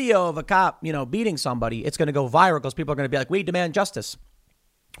up a video of a cop, beating somebody, it's going to go viral because people are going to be like, we demand justice.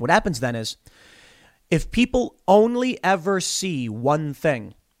 What happens then is, if people only ever see one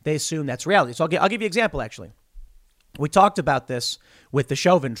thing, they assume that's reality. So I'll give you an example, actually. We talked about this with the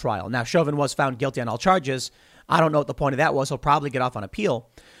Chauvin trial. Now, Chauvin was found guilty on all charges. I don't know what the point of that was. He'll probably get off on appeal.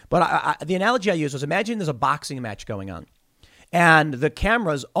 But the analogy I used was, imagine there's a boxing match going on, and the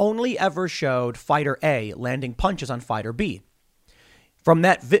cameras only ever showed fighter A landing punches on fighter B. From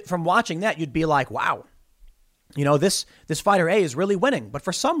watching that, you'd be like, wow, this fighter A is really winning. But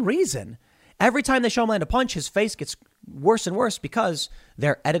for some reason, every time they show him land a punch, his face gets worse and worse because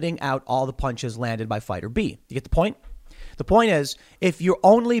they're editing out all the punches landed by fighter B. You get the point? The point is, if you're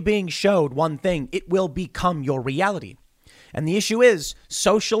only being showed one thing, it will become your reality. And the issue is,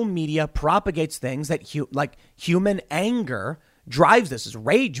 social media propagates things that like human anger drives this. Is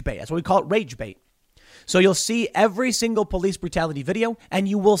rage bait. That's what we call it, rage bait. So you'll see every single police brutality video, and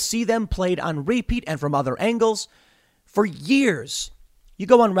you will see them played on repeat and from other angles for years. You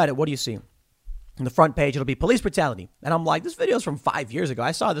go on Reddit, what do you see? On the front page, it'll be police brutality. And I'm like, this video is from 5 years ago.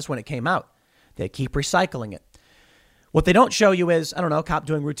 I saw this when it came out. They keep recycling it. What they don't show you is, I don't know, a cop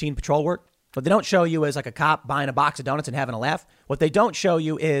doing routine patrol work. What they don't show you is like a cop buying a box of donuts and having a laugh. What they don't show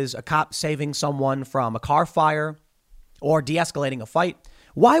you is a cop saving someone from a car fire or de-escalating a fight.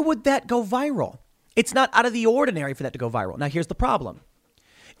 Why would that go viral? It's not out of the ordinary for that to go viral. Now, here's the problem.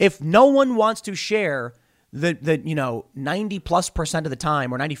 If no one wants to share the 90+% of the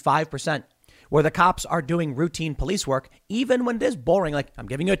time, or 95%, where the cops are doing routine police work, even when it is boring, like I'm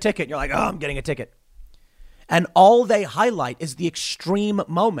giving you a ticket, you're like, oh, I'm getting a ticket. And all they highlight is the extreme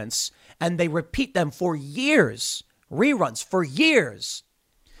moments, and they repeat them for years, reruns for years.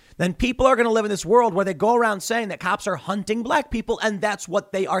 Then people are going to live in this world where they go around saying that cops are hunting black people, and that's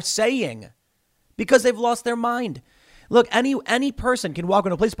what they are saying because they've lost their mind. Look, any person can walk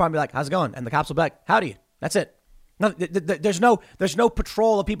into a police department and be like, how's it going? And the cops will be like, howdy. That's it. No, there's no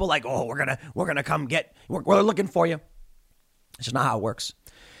patrol of people like, oh, we're gonna come we're looking for you. It's just not how it works.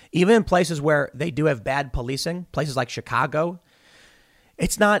 Even in places where they do have bad policing, places like Chicago,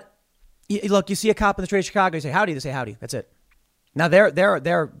 it's not. Look, you see a cop in the street of Chicago, you say howdy, they say howdy. That's it. Now there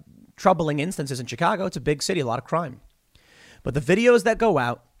are troubling instances in Chicago. It's a big city, a lot of crime. But the videos that go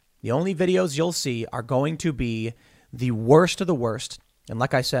out, the only videos you'll see are going to be the worst of the worst. And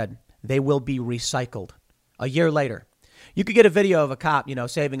like I said, they will be recycled. A year later, you could get a video of a cop,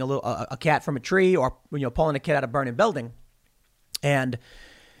 saving a cat from a tree, or pulling a kid out of a burning building, and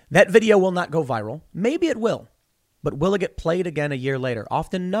that video will not go viral. Maybe it will, but will it get played again a year later?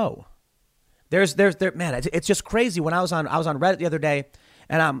 Often, no. Man, it's just crazy. When I was on Reddit the other day,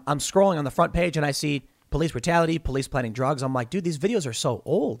 and I'm scrolling on the front page, and I see police brutality, police planting drugs. I'm like, dude, these videos are so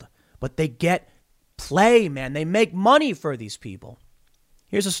old, but they get play, man. They make money for these people.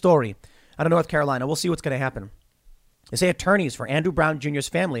 Here's a story out of North Carolina. We'll see what's going to happen. They say attorneys for Andrew Brown Jr.'s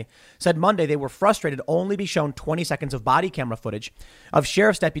family said Monday they were frustrated to only be shown 20 seconds of body camera footage of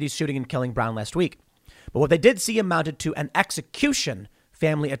sheriff's deputies shooting and killing Brown last week. But what they did see amounted to an execution,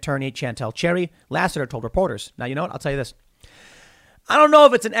 family attorney Chantel Cherry Lassiter told reporters. Now, you know what? I'll tell you this. I don't know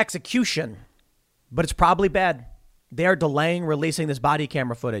if it's an execution, but it's probably bad. They're delaying releasing this body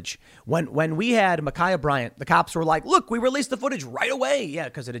camera footage. When we had Ma'Khia Bryant, the cops were like, look, we released the footage right away. Yeah,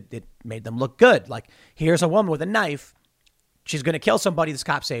 because it made them look good. Like, here's a woman with a knife. She's going to kill somebody. This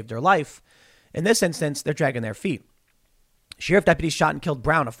cop saved her life. In this instance, they're dragging their feet. Sheriff deputies shot and killed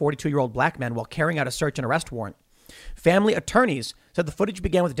Brown, a 42-year-old black man, while carrying out a search and arrest warrant. Family attorneys said the footage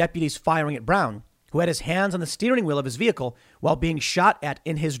began with deputies firing at Brown, who had his hands on the steering wheel of his vehicle while being shot at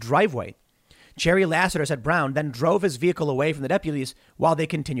in his driveway. Cherry Lassiter said Brown then drove his vehicle away from the deputies while they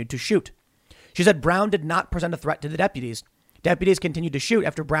continued to shoot. She said Brown did not present a threat to the deputies. Deputies continued to shoot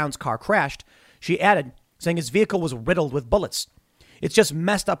after Brown's car crashed. She added, saying his vehicle was riddled with bullets. It's just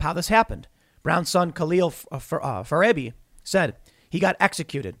messed up how this happened. Brown's son, Khalil Farabi, said he got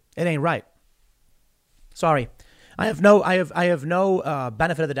executed. It ain't right. Sorry. I have no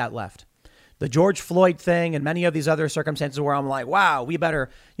benefit of the doubt left. The George Floyd thing and many of these other circumstances where I'm like, wow, we better,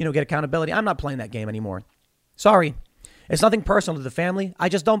 get accountability. I'm not playing that game anymore. Sorry. It's nothing personal to the family. I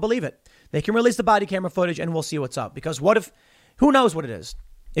just don't believe it. They can release the body camera footage and we'll see what's up. Because what if, who knows what it is?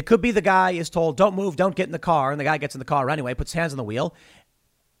 It could be the guy is told, don't move, don't get in the car. And the guy gets in the car anyway, puts his hands on the wheel,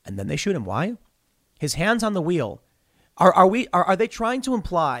 and then they shoot him. Why? His hands on the wheel. Are they trying to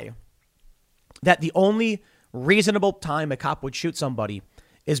imply that the only reasonable time a cop would shoot somebody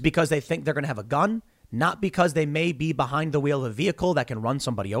is because they think they're going to have a gun, not because they may be behind the wheel of a vehicle that can run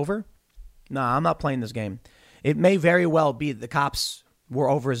somebody over? Nah, I'm not playing this game. It may very well be the cops were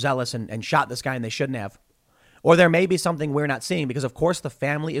overzealous and shot this guy and they shouldn't have. Or there may be something we're not seeing because, of course, the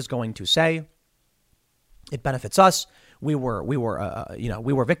family is going to say it benefits us. We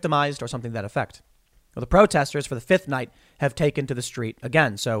were victimized or something to that effect. Well, the protesters for the fifth night have taken to the street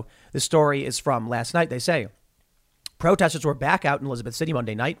again. So this story is from last night. They say protesters were back out in Elizabeth City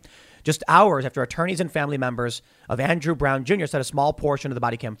Monday night, just hours after attorneys and family members of Andrew Brown Jr. said a small portion of the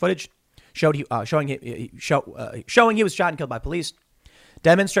body cam footage showing he was shot and killed by police.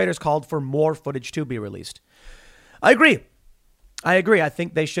 Demonstrators called for more footage to be released. I agree. I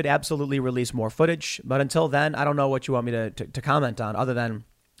think they should absolutely release more footage. But until then, I don't know what you want me to comment on other than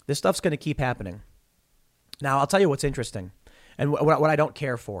this stuff's going to keep happening. Now, I'll tell you what's interesting and what I don't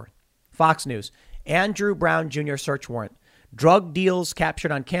care for. Fox News, Andrew Brown Jr. search warrant. Drug deals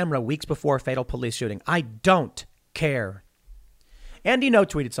captured on camera weeks before fatal police shooting. I don't care. Andy No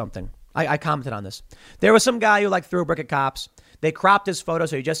tweeted something. I commented on this. There was some guy who threw a brick at cops. They cropped his photo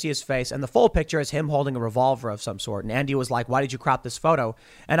so you just see his face. And the full picture is him holding a revolver of some sort. And Andy was like, why did you crop this photo?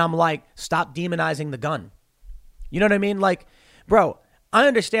 And I'm like, stop demonizing the gun. You know what I mean? Bro, I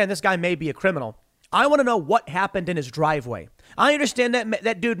understand this guy may be a criminal. I want to know what happened in his driveway. I understand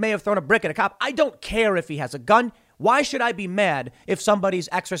that dude may have thrown a brick at a cop. I don't care if he has a gun. Why should I be mad if somebody's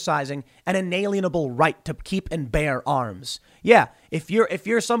exercising an inalienable right to keep and bear arms? Yeah, if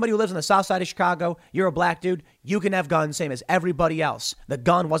you're somebody who lives on the south side of Chicago, you're a black dude, you can have guns, same as everybody else. The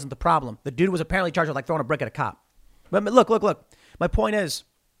gun wasn't the problem. The dude was apparently charged with throwing a brick at a cop. But look. My point is,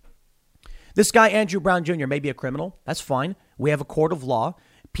 this guy, Andrew Brown Jr., may be a criminal. That's fine. We have a court of law.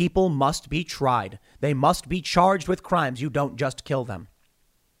 People must be tried. They must be charged with crimes. You don't just kill them.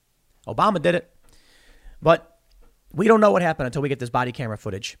 Obama did it. But we don't know what happened until we get this body camera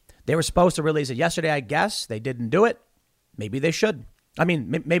footage. They were supposed to release it yesterday, I guess. They didn't do it. Maybe they should. I mean,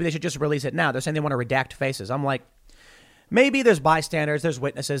 maybe they should just release it now. They're saying they want to redact faces. I'm like, maybe there's bystanders, there's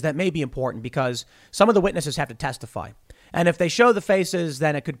witnesses. That may be important because some of the witnesses have to testify. And if they show the faces,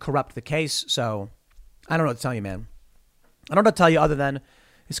 then it could corrupt the case. So I don't know what to tell you, man. I don't know what to tell you other than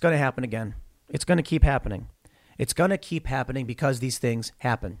it's going to happen again. It's going to keep happening. It's going to keep happening because these things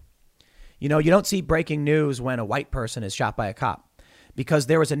happen. You know, you don't see breaking news when a white person is shot by a cop because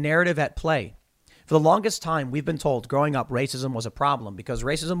there was a narrative at play. For the longest time, we've been told growing up racism was a problem because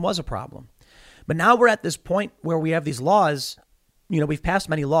racism was a problem. But now we're at this point where we have these laws. You know, we've passed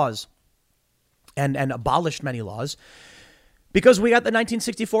many laws and abolished many laws because we got the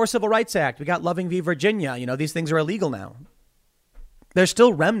 1964 Civil Rights Act. We got Loving v. Virginia. You know, these things are illegal now. There's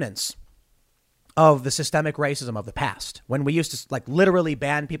still remnants of the systemic racism of the past when we used to literally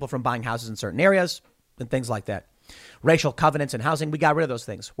ban people from buying houses in certain areas and things like that. Racial covenants in housing, we got rid of those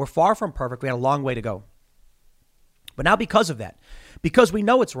things. We're far from perfect. We had a long way to go. But now because of that, because we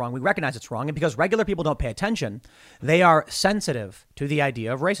know it's wrong, we recognize it's wrong, and because regular people don't pay attention, they are sensitive to the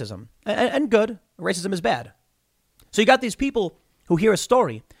idea of racism. And good, racism is bad. So you got these people who hear a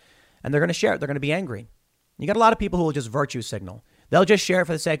story and they're going to share it. They're going to be angry. You got a lot of people who will just virtue signal. They'll just share it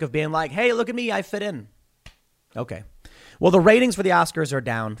for the sake of being like, hey, look at me, I fit in. Okay. Well, the ratings for the Oscars are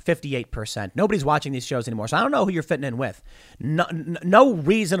down 58%. Nobody's watching these shows anymore. So I don't know who you're fitting in with. No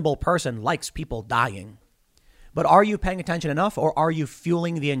reasonable person likes people dying. But are you paying attention enough, or are you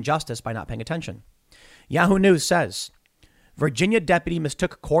fueling the injustice by not paying attention? Yahoo News says Virginia deputy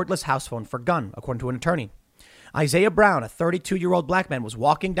mistook cordless house phone for gun, according to an attorney. Isaiah Brown, a 32-year-old black man, was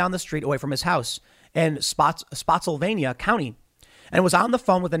walking down the street away from his house in Spotsylvania County and was on the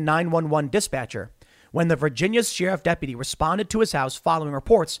phone with a 911 dispatcher when the Virginia sheriff deputy responded to his house following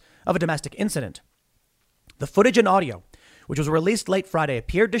reports of a domestic incident. The footage and audio, which was released late Friday,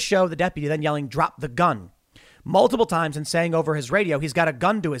 appeared to show the deputy then yelling, "Drop the gun," multiple times and saying over his radio, he's got a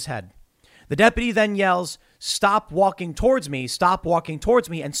gun to his head. The deputy then yells, stop walking towards me,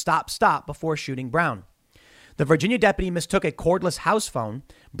 and stop before shooting Brown. The Virginia deputy mistook a cordless house phone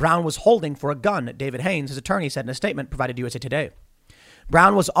Brown was holding for a gun, David Haynes, his attorney, said in a statement provided to USA Today.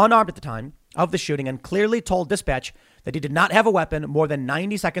 Brown was unarmed at the time of the shooting and clearly told dispatch that he did not have a weapon more than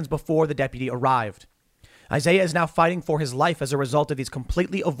 90 seconds before the deputy arrived. Isaiah is now fighting for his life as a result of these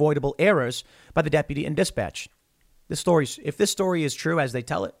completely avoidable errors by the deputy and dispatch. If this story is true as they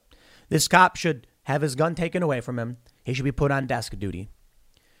tell it, this cop should have his gun taken away from him. he should be put on desk duty.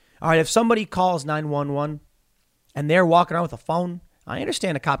 All right, if somebody calls 911 and they're walking around with a phone, I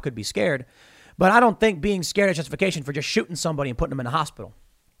understand a cop could be scared, but I don't think being scared is justification for just shooting somebody and putting them in a hospital.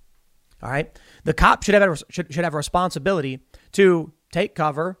 All right, the cop should have a responsibility to take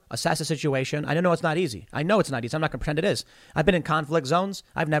cover, assess a situation. I know it's not easy. I'm not going to pretend it is. I've been in conflict zones.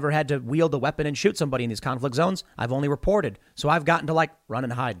 I've never had to wield a weapon and shoot somebody in these conflict zones. I've only reported. So I've gotten to run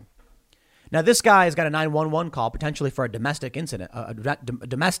and hide. Now, this guy has got a 911 call potentially for a domestic incident,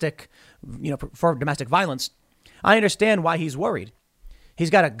 for domestic violence. I understand why he's worried. He's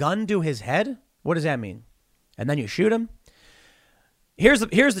got a gun to his head. What does that mean? And then you shoot him? Here's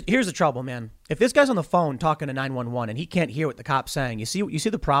the trouble, man. If this guy's on the phone talking to 911 and he can't hear what the cop's saying, you see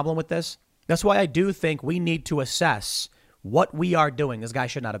the problem with this? That's why I do think we need to assess what we are doing. This guy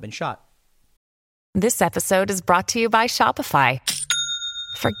should not have been shot. This episode is brought to you by Shopify.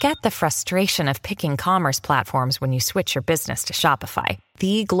 Forget the frustration of picking commerce platforms when you switch your business to Shopify,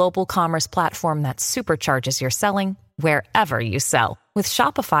 the global commerce platform that supercharges your selling wherever you sell. With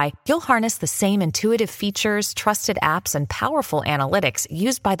Shopify, you'll harness the same intuitive features, trusted apps, and powerful analytics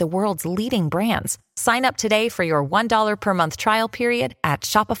used by the world's leading brands. Sign up today for your $1 per month trial period at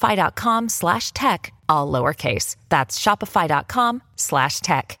shopify.com/tech, all lowercase. That's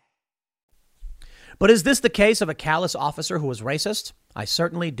shopify.com/tech. But is this the case of a callous officer who was racist? I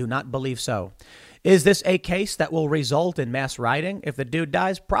certainly do not believe so. Is this a case that will result in mass rioting if the dude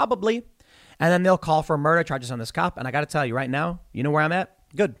dies? Probably. And then they'll call for murder charges on this cop. And I got to tell you right now, you know where I'm at?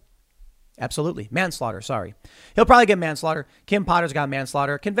 Good. Absolutely. Manslaughter. Sorry. He'll probably get manslaughter. Kim Potter's got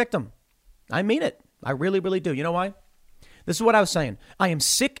manslaughter. Convict him. I mean it. I really, really do. You know why? This is what I was saying. I am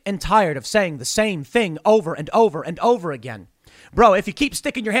sick and tired of saying the same thing over and over and over again. Bro, if you keep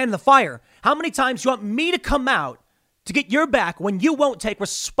sticking your hand in the fire, how many times do you want me to come out to get your back when you won't take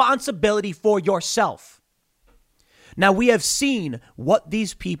responsibility for yourself? Now, we have seen what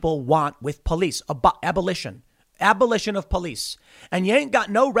these people want with police, abolition of police. And you ain't got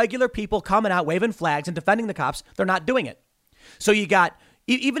no regular people coming out waving flags and defending the cops. They're not doing it. So you got,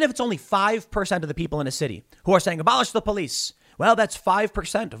 even if it's only 5% of the people in a city who are saying abolish the police, well, that's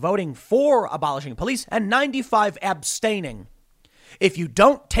 5% voting for abolishing police and 95 abstaining. If you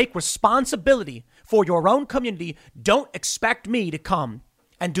don't take responsibility for your own community, don't expect me to come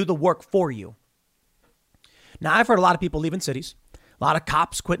and do the work for you. Now, I've heard a lot of people leaving cities, a lot of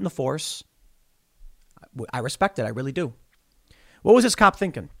cops quitting the force. I respect it. I really do. What was this cop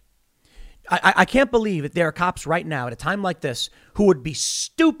thinking? I can't believe that there are cops right now at a time like this who would be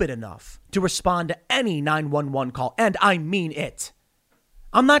stupid enough to respond to any 911 call. And I mean it.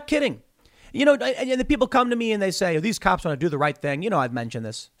 I'm not kidding. You know, and the people come to me and they say, oh, these cops want to do the right thing. You know, I've mentioned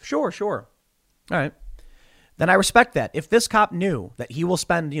this. Sure. All right. Then I respect that. If this cop knew that he will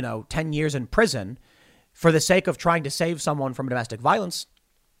spend, 10 years in prison for the sake of trying to save someone from domestic violence,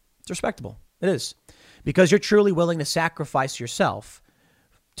 it's respectable. It is. Because you're truly willing to sacrifice yourself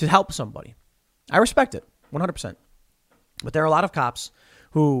to help somebody. I respect it 100%. But there are a lot of cops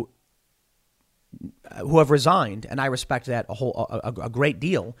who have resigned, and I respect that a great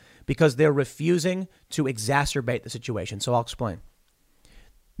deal because they're refusing to exacerbate the situation. So I'll explain.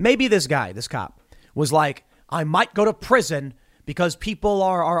 Maybe this cop, was like, I might go to prison because people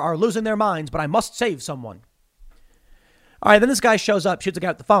are losing their minds, but I must save someone. All right, then this guy shows up, shoots a guy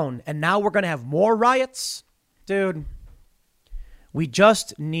with the phone, and now we're going to have more riots? Dude, we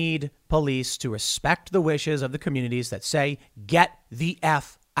just need police to respect the wishes of the communities that say, get the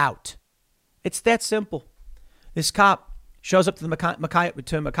F out. It's that simple. This cop shows up to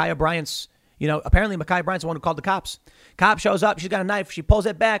Ma'Khia Bryant's, apparently Ma'Khia Bryant's the one who called the cops. Cop shows up. She's got a knife. She pulls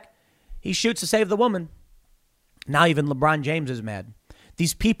it back. He shoots to save the woman. Now even LeBron James is mad.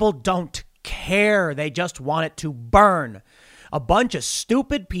 These people don't care. They just want it to burn. A bunch of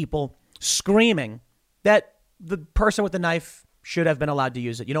stupid people screaming that the person with the knife should have been allowed to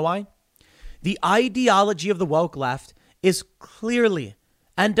use it. You know why? The ideology of the woke left is clearly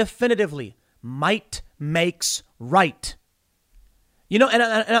and definitively might makes right. And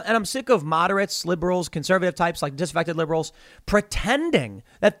I'm sick of moderates, liberals, conservative types like disaffected liberals pretending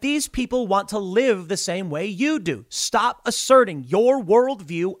that these people want to live the same way you do. Stop asserting your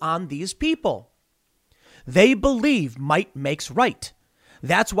worldview on these people. They believe might makes right.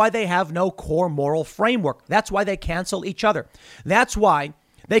 That's why they have no core moral framework. That's why they cancel each other. That's why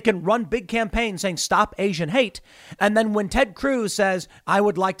they can run big campaigns saying stop Asian hate. And then when Ted Cruz says, I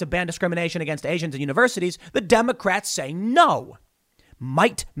would like to ban discrimination against Asians in universities, the Democrats say no.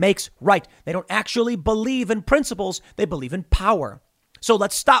 Might makes right. They don't actually believe in principles. They believe in power. So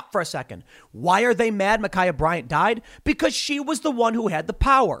let's stop for a second. Why are they mad Ma'Khia Bryant died? Because she was the one who had the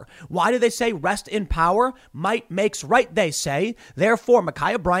power. Why do they say rest in power? Might makes right, they say. Therefore,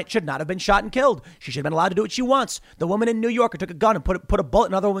 Ma'Khia Bryant should not have been shot and killed. She should have been allowed to do what she wants. The woman in New York who took a gun and put a bullet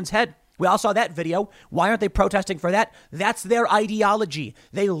in another woman's head. We all saw that video. Why aren't they protesting for that? That's their ideology.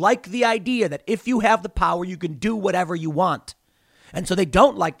 They like the idea that if you have the power, you can do whatever you want. And so they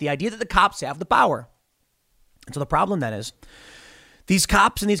don't like the idea that the cops have the power. And so the problem then is, these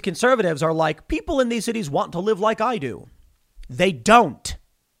cops and these conservatives are like, people in these cities want to live like I do. They don't.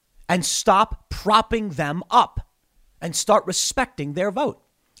 And stop propping them up and start respecting their vote.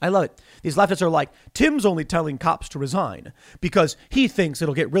 I love it. These leftists are like, Tim's only telling cops to resign because he thinks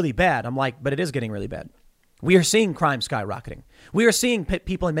it'll get really bad. I'm like, but it is getting really bad. We are seeing crime skyrocketing. We are seeing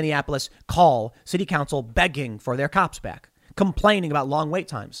people in Minneapolis call city council begging for their cops back, complaining about long wait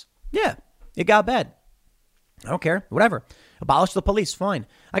times. Yeah, it got bad. I don't care. Whatever. Abolish the police. Fine.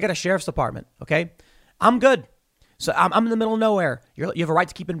 I got a sheriff's department. Okay. I'm good. So I'm in the middle of nowhere. You have a right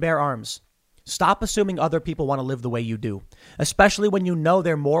to keep and bear arms. Stop assuming other people want to live the way you do, especially when you know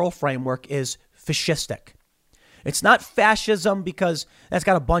their moral framework is fascistic. It's not fascism because that's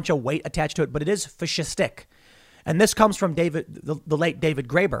got a bunch of weight attached to it, but it is fascistic. And this comes from the late David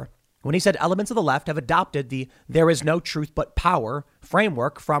Graeber, when he said elements of the left have adopted the there is no truth but power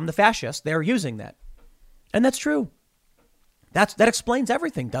framework from the fascists. They're using that. And that's true. That explains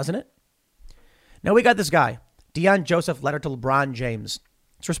everything, doesn't it? Now we got this guy, Dion Joseph, letter to LeBron James.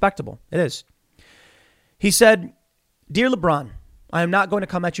 It's respectable. It is. He said, "Dear LeBron, I am not going to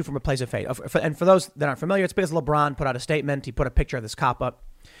come at you from a place of faith." And for those that aren't familiar, it's because LeBron put out a statement. He put a picture of this cop up.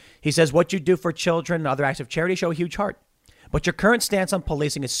 He says, "What you do for children and other acts of charity show a huge heart. But your current stance on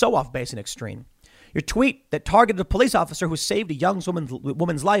policing is so off base and extreme. Your tweet that targeted a police officer who saved a young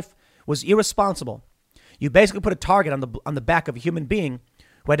woman's life was irresponsible. You basically put a target on the back of a human being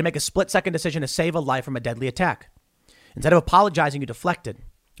who had to make a split-second decision to save a life from a deadly attack. Instead of apologizing, you deflected."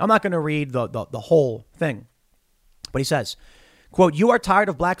 I'm not going to read the whole thing. But he says, quote, "You are tired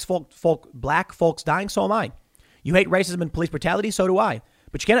of black folks dying, so am I. You hate racism and police brutality, so do I.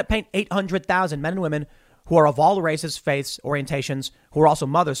 But you cannot paint 800,000 men and women who are of all races, faiths, orientations, who are also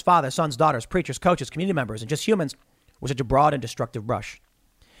mothers, fathers, sons, daughters, preachers, coaches, community members, and just humans with such a broad and destructive brush."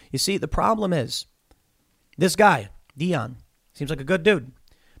 You see, the problem is, this guy, Dion, seems like a good dude,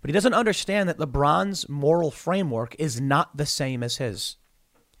 but he doesn't understand that LeBron's moral framework is not the same as his.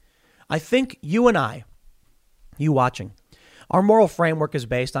 I think you and I, you watching, our moral framework is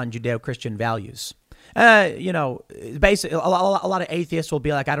based on Judeo-Christian values. Basically, a lot of atheists will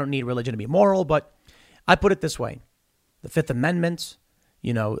be like, I don't need religion to be moral, but I put it this way. The Fifth Amendment,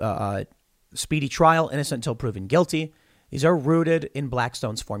 speedy trial, innocent until proven guilty. These are rooted in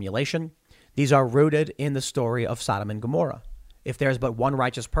Blackstone's formulation. These are rooted in the story of Sodom and Gomorrah. If there's but one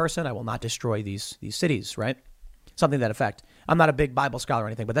righteous person, I will not destroy these cities, right? Something to that effect. I'm not a big Bible scholar or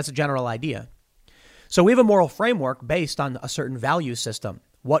anything, but that's a general idea. So we have a moral framework based on a certain value system,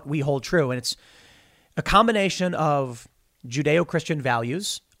 what we hold true. And it's a combination of Judeo-Christian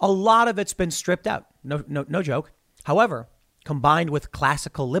values. A lot of it's been stripped out. No joke. However, combined with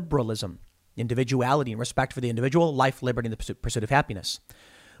classical liberalism, individuality and respect for the individual, life, liberty, and the pursuit of happiness.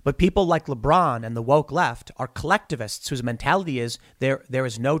 But people like LeBron and the woke left are collectivists whose mentality is there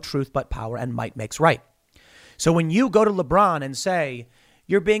is no truth but power and might makes right. So when you go to LeBron and say,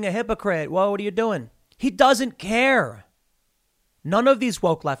 you're being a hypocrite, well, what are you doing? He doesn't care. None of these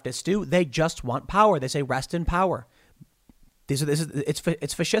woke leftists do. They just want power. They say rest in power. It's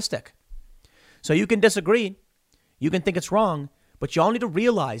fascistic. So you can disagree. You can think it's wrong, but you all need to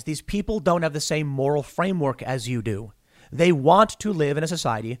realize these people don't have the same moral framework as you do. They want to live in a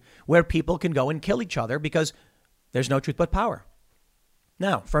society where people can go and kill each other because there's no truth but power.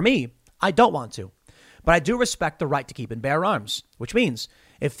 Now, for me, I don't want to. But I do respect the right to keep and bear arms, which means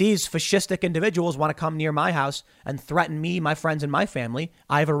if these fascistic individuals want to come near my house and threaten me, my friends, and my family,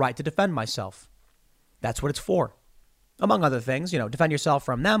 I have a right to defend myself. That's what it's for. Among other things, defend yourself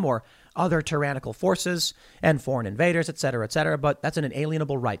from them or other tyrannical forces and foreign invaders, et cetera, but that's an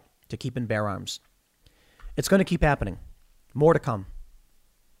inalienable right to keep and bear arms. It's going to keep happening. More to come.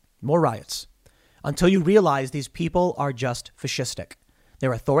 More riots. Until you realize these people are just fascistic.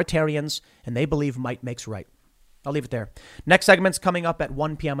 They're authoritarians, and they believe might makes right. I'll leave it there. Next segment's coming up at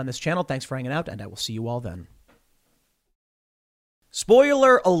 1 p.m. on this channel. Thanks for hanging out, and I will see you all then.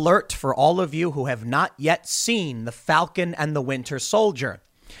 Spoiler alert for all of you who have not yet seen The Falcon and the Winter Soldier.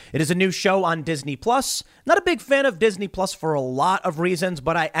 It is a new show on Disney+. Not a big fan of Disney+ for a lot of reasons,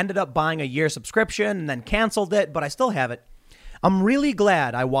 but I ended up buying a year subscription and then canceled it, but I still have it. I'm really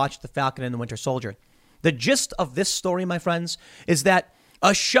glad I watched The Falcon and the Winter Soldier. The gist of this story, my friends, is that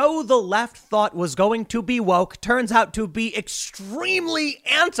a show the left thought was going to be woke turns out to be extremely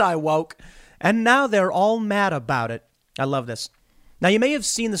anti-woke, and now they're all mad about it. I love this. Now, you may have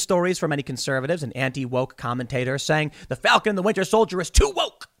seen the stories from many conservatives and anti-woke commentators saying the Falcon and the Winter Soldier is too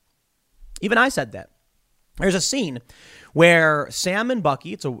woke. Even I said that. There's a scene where Sam and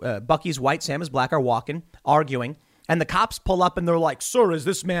Bucky, Bucky's white, Sam is black, are walking, arguing, and the cops pull up and they're like, "Sir, is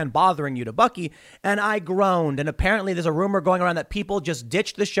this man bothering you?" to Bucky. And I groaned. And apparently there's a rumor going around that people just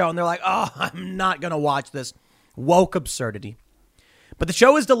ditched the show and they're like, "Oh, I'm not going to watch this woke absurdity." But the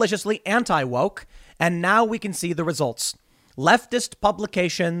show is deliciously anti-woke. And now we can see the results. Leftist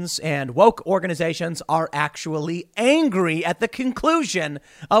publications and woke organizations are actually angry at the conclusion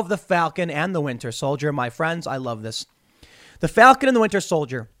of The Falcon and the Winter Soldier. My friends, I love this. The Falcon and the Winter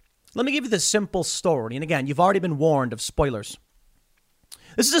Soldier. Let me give you the simple story. And again, you've already been warned of spoilers.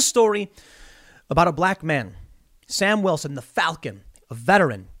 This is a story about a black man, Sam Wilson, the Falcon, a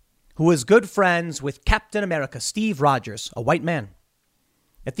veteran who is good friends with Captain America, Steve Rogers, a white man.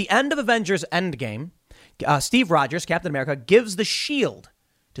 At the end of Avengers Endgame, Steve Rogers, Captain America, gives the shield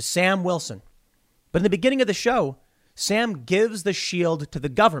to Sam Wilson. But in the beginning of the show, Sam gives the shield to the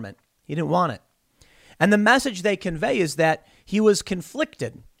government. He didn't want it. And the message they convey is that he was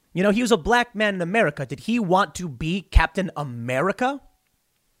conflicted. You know, he was a black man in America. Did he want to be Captain America?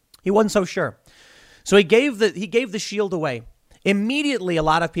 He wasn't so sure. So he gave the shield away. Immediately, a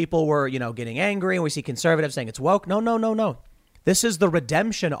lot of people were, getting angry. And we see conservatives saying it's woke. No. This is the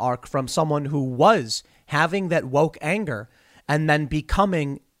redemption arc from someone who was having that woke anger and then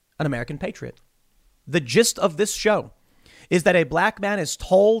becoming an American patriot. The gist of this show is that a black man is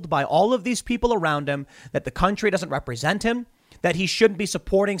told by all of these people around him that the country doesn't represent him, that he shouldn't be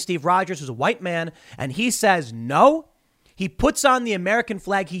supporting Steve Rogers, who's a white man. And he says no. He puts on the American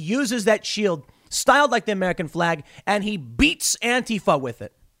flag. He uses that shield styled like the American flag, and he beats Antifa with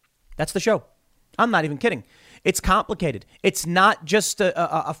it. That's the show. I'm not even kidding. It's complicated. It's not just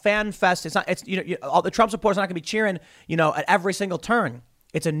a fan fest. It's not. It's all the Trump supporters are not going to be cheering. At every single turn.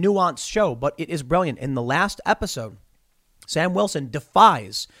 It's a nuanced show, but it is brilliant. In the last episode, Sam Wilson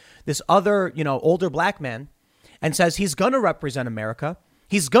defies this other older black man and says he's going to represent America.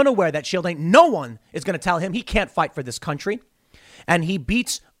 He's going to wear that shield. Ain't no one is going to tell him he can't fight for this country. And he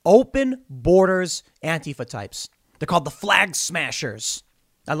beats open borders Antifa types. They're called the flag smashers.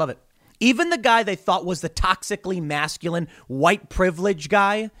 I love it. Even the guy they thought was the toxically masculine white privilege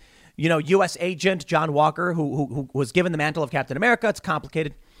guy, U.S. agent John Walker, who was given the mantle of Captain America. It's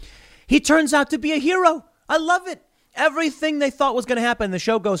complicated. He turns out to be a hero. I love it. Everything they thought was going to happen. The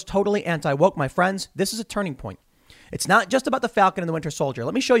show goes totally anti-woke, my friends. This is a turning point. It's not just about the Falcon and the Winter Soldier.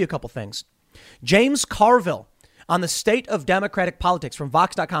 Let me show you a couple things. James Carville on the state of Democratic politics from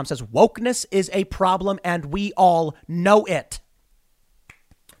Vox.com says wokeness is a problem and we all know it.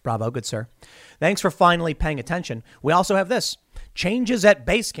 Bravo, good sir. Thanks for finally paying attention. We also have this. Changes at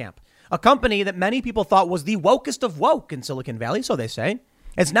Basecamp, a company that many people thought was the wokest of woke in Silicon Valley, so they say,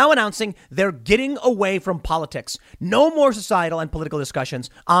 is now announcing they're getting away from politics. No more societal and political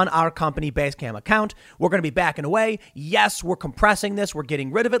discussions on our company Basecamp account. We're going to be backing away. Yes, we're compressing this. We're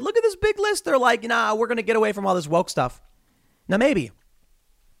getting rid of it. Look at this big list. They're like, we're going to get away from all this woke stuff. Now, maybe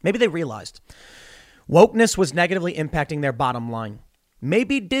they realized wokeness was negatively impacting their bottom line.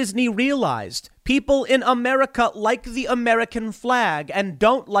 Maybe Disney realized people in America like the American flag and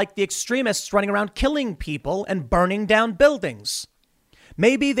don't like the extremists running around killing people and burning down buildings.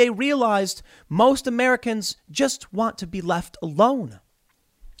 Maybe they realized most Americans just want to be left alone.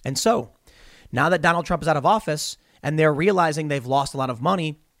 And so now that Donald Trump is out of office and they're realizing they've lost a lot of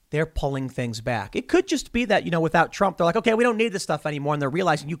money, they're pulling things back. It could just be that, without Trump, they're like, okay, we don't need this stuff anymore. And they're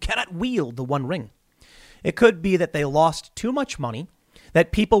realizing you cannot wield the one ring. It could be that they lost too much money,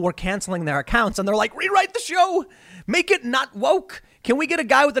 that people were canceling their accounts and they're like, rewrite the show, make it not woke. Can we get a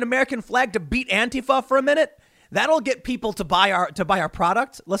guy with an American flag to beat Antifa for a minute? That'll get people to buy our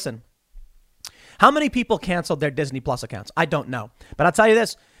product. Listen, how many people canceled their Disney Plus accounts? I don't know. But I'll tell you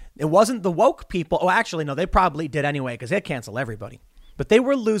this, it wasn't the woke people. Oh, actually, no, they probably did anyway because they cancel everybody. But they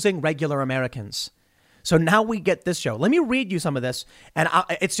were losing regular Americans. So now we get this show. Let me read you some of this. And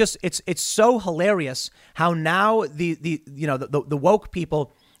it's so hilarious how now the woke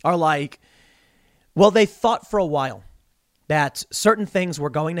people are like, well, they thought for a while that certain things were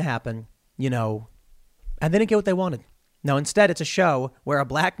going to happen, and they didn't get what they wanted. No, instead, it's a show where a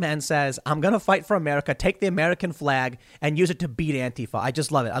black man says, I'm going to fight for America, take the American flag and use it to beat Antifa. I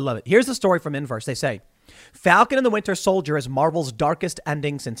just love it. I love it. Here's the story from Inverse. They say, Falcon and the Winter Soldier is Marvel's darkest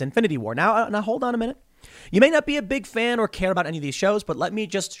ending since Infinity War. Now hold on a minute. You may not be a big fan or care about any of these shows, but let me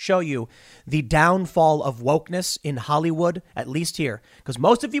just show you the downfall of wokeness in Hollywood, at least here. Because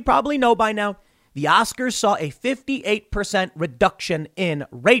most of you probably know by now, the Oscars saw a 58% reduction in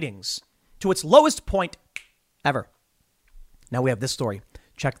ratings to its lowest point ever. Now we have this story.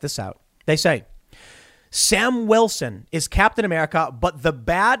 Check this out. They say, Sam Wilson is Captain America, but the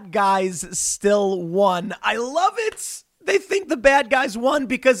bad guys still won. I love it. They think the bad guys won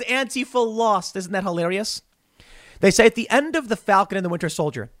because Antifa lost. Isn't that hilarious? They say at the end of The Falcon and the Winter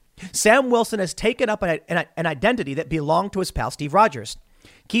Soldier, Sam Wilson has taken up an identity that belonged to his pal Steve Rogers,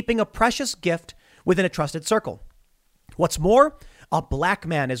 keeping a precious gift within a trusted circle. What's more, a black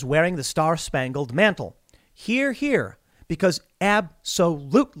man is wearing the Star-Spangled Mantle. Hear, hear, because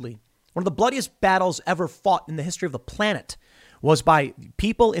absolutely one of the bloodiest battles ever fought in the history of the planet was by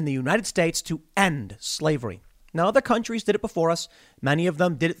people in the United States to end slavery. Now, other countries did it before us. Many of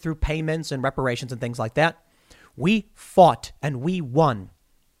them did it through payments and reparations and things like that. We fought and we won.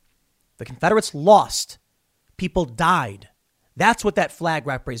 The Confederates lost. People died. That's what that flag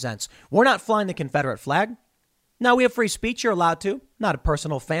represents. We're not flying the Confederate flag. Now, we have free speech. You're allowed to. Not a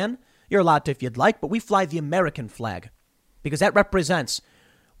personal fan. You're allowed to if you'd like, but we fly the American flag because that represents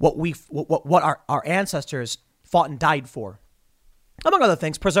what our ancestors fought and died for. Among other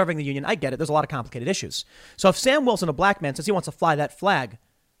things, preserving the Union. I get it. There's a lot of complicated issues. So if Sam Wilson, a black man, says he wants to fly that flag,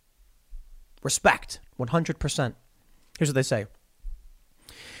 respect, 100%. Here's what they say.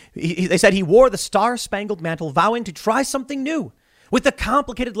 They said he wore the Star-Spangled Mantle, vowing to try something new with the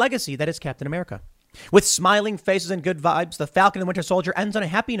complicated legacy that is Captain America. With smiling faces and good vibes, the Falcon and Winter Soldier ends on a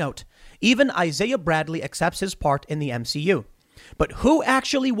happy note. Even Isaiah Bradley accepts his part in the MCU. But who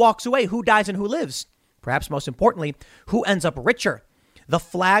actually walks away? Who dies and who lives? Perhaps most importantly, who ends up richer? The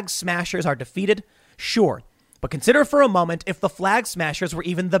Flag Smashers are defeated, sure. But consider for a moment if the Flag Smashers were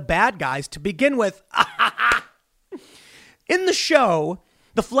even the bad guys to begin with. In the show,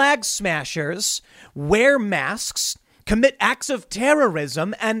 the Flag Smashers wear masks, commit acts of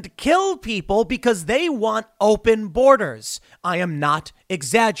terrorism, and kill people because they want open borders. I am not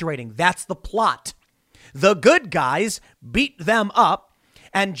exaggerating. That's the plot. The good guys beat them up,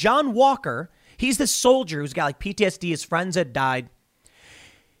 and John Walker, he's this soldier who's got like PTSD, his friends had died.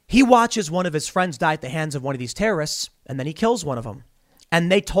 He watches one of his friends die at the hands of one of these terrorists, and then he kills one of them. And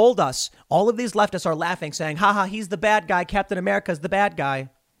they told us, all of these leftists are laughing, saying, haha, he's the bad guy. Captain America's the bad guy.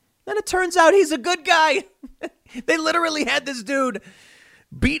 Then it turns out he's a good guy. They literally had this dude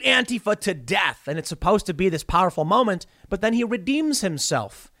beat Antifa to death. And it's supposed to be this powerful moment. But then he redeems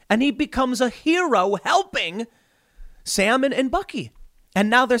himself and he becomes a hero helping Sam and Bucky. And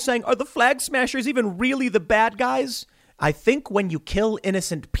now they're saying, are the Flag Smashers even really the bad guys? I think when you kill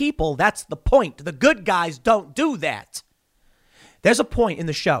innocent people, that's the point. The good guys don't do that. There's a point in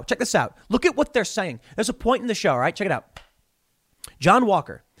the show. Check this out. Look at what they're saying. There's a point in the show, all right? Check it out. John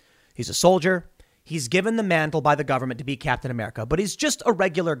Walker, he's a soldier. He's given the mantle by the government to be Captain America, but he's just a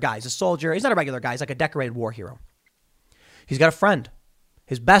regular guy. He's a soldier. He's not a regular guy. He's like a decorated war hero. He's got a friend,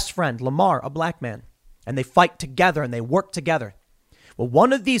 his best friend, Lamar, a black man, and they fight together and they work together. Well,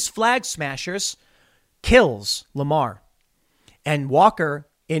 one of these Flag Smashers kills Lamar, and Walker,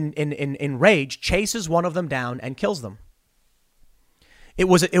 in rage, chases one of them down and kills them. It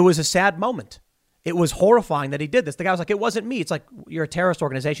was a sad moment. It was horrifying that he did this. The guy was like, it wasn't me. It's like, you're a terrorist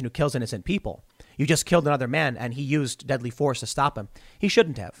organization who kills innocent people. You just killed another man and he used deadly force to stop him. He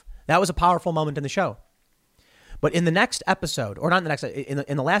shouldn't have. That was a powerful moment in the show. But in the next episode, or not in the next,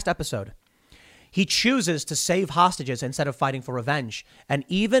 in the last episode, he chooses to save hostages instead of fighting for revenge, and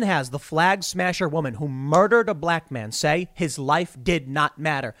even has the Flag Smasher woman who murdered a black man say his life did not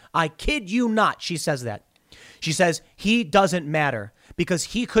matter. I kid you not, she says that. She says he doesn't matter because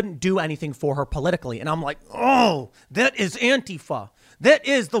he couldn't do anything for her politically. And I'm like, oh, that is Antifa. That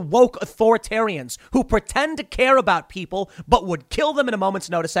is the woke authoritarians who pretend to care about people but would kill them in a moment's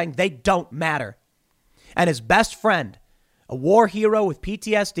notice, saying they don't matter. And his best friend, a war hero with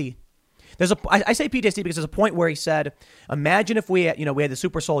PTSD, I say PTSD because there's a point where he said, imagine if we had the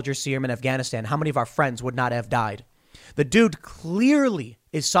super soldier serum in Afghanistan, how many of our friends would not have died? The dude clearly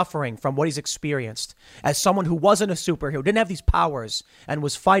is suffering from what he's experienced as someone who wasn't a superhero, didn't have these powers, and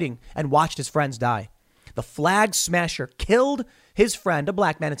was fighting and watched his friends die. The Flag Smasher killed his friend, a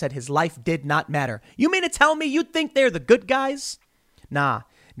black man, and said his life did not matter. You mean to tell me you think they're the good guys? Nah.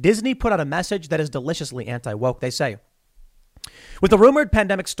 Disney put out a message that is deliciously anti-woke. They say, with the rumored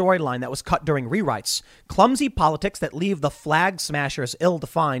pandemic storyline that was cut during rewrites, clumsy politics that leave the Flag Smashers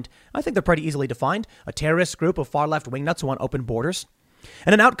ill-defined, I think they're pretty easily defined, a terrorist group of far-left wingnuts who want open borders,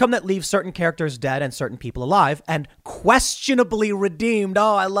 and an outcome that leaves certain characters dead and certain people alive and questionably redeemed.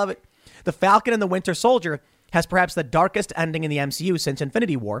 Oh, I love it. The Falcon and the Winter Soldier has perhaps the darkest ending in the MCU since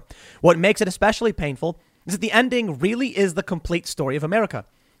Infinity War. What makes it especially painful is that the ending really is the complete story of America,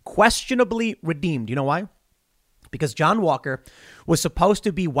 questionably redeemed. You know why? Because John Walker was supposed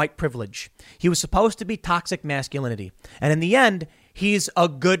to be white privilege. He was supposed to be toxic masculinity. And in the end, he's a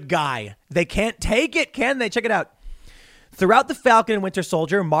good guy. They can't take it, can they? Check it out. Throughout The Falcon and Winter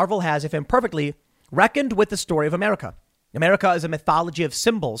Soldier, Marvel has, if imperfectly, reckoned with the story of America. America is a mythology of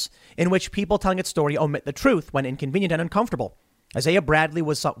symbols in which people telling its story omit the truth when inconvenient and uncomfortable. Isaiah Bradley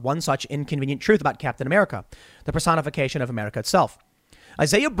was one such inconvenient truth about Captain America, the personification of America itself.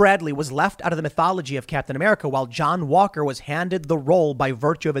 Isaiah Bradley was left out of the mythology of Captain America while John Walker was handed the role by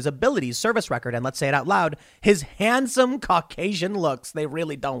virtue of his abilities, service record, and let's say it out loud, his handsome Caucasian looks. They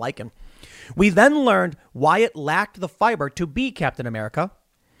really don't like him. We then learned why it lacked the fiber to be Captain America.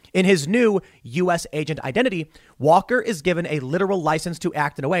 In his new U.S. agent identity, Walker is given a literal license to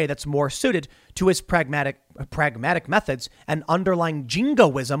act in a way that's more suited to his pragmatic methods and underlying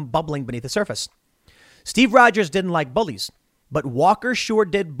jingoism bubbling beneath the surface. Steve Rogers didn't like bullies, but Walker sure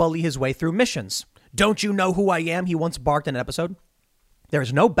did bully his way through missions. Don't you know who I am? He once barked in an episode. There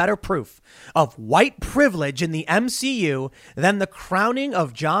is no better proof of white privilege in the MCU than the crowning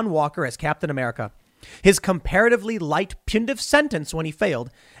of John Walker as Captain America. His comparatively light punitive sentence when he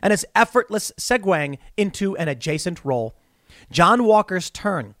failed, and his effortless segueing into an adjacent role. John Walker's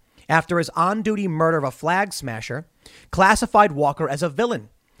turn after his on-duty murder of a flag smasher classified Walker as a villain,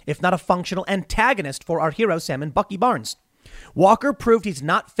 if not a functional antagonist for our hero Sam and Bucky Barnes. Walker proved he's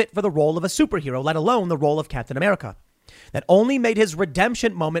not fit for the role of a superhero, let alone the role of Captain America. That only made his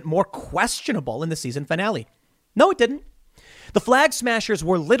redemption moment more questionable in the season finale. No, it didn't. The flag smashers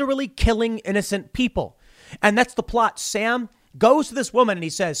were literally killing innocent people. And that's the plot. Sam goes to this woman and he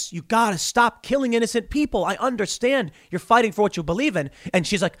says, you got to stop killing innocent people. I understand you're fighting for what you believe in. And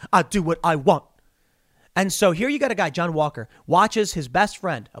she's like, I do what I want. And so here you got a guy, John Walker, watches his best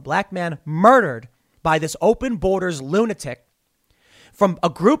friend, a black man, murdered by this open borders lunatic from a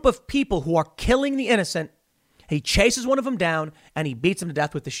group of people who are killing the innocent. He chases one of them down and he beats him to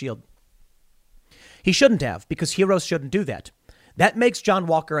death with the shield. He shouldn't have, because heroes shouldn't do that. That makes John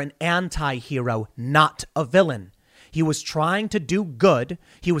Walker an anti-hero, not a villain. He was trying to do good.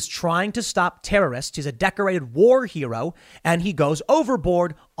 He was trying to stop terrorists. He's a decorated war hero, and he goes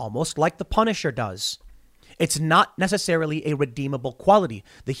overboard almost like the Punisher does. It's not necessarily a redeemable quality.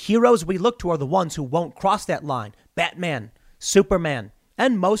 The heroes we look to are the ones who won't cross that line. Batman, Superman,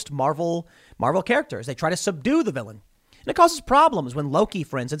 and most Marvel characters. They try to subdue the villain. And it causes problems when Loki,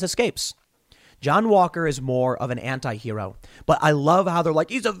 for instance, escapes. John Walker is more of an anti-hero, but I love how they're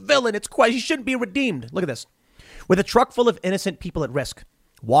like, he's a villain. He shouldn't be redeemed. Look at this. With a truck full of innocent people at risk,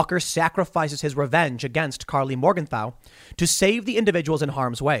 Walker sacrifices his revenge against Carly Morgenthau to save the individuals in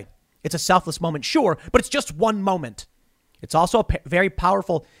harm's way. It's a selfless moment, sure, but it's just one moment. It's also a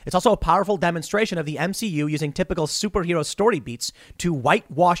powerful demonstration of the MCU using typical superhero story beats to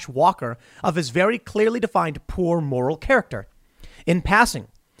whitewash Walker of his very clearly defined poor moral character. In passing,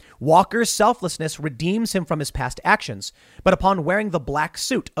 Walker's selflessness redeems him from his past actions, but upon wearing the black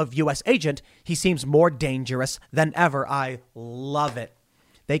suit of U.S. agent, he seems more dangerous than ever. I love it.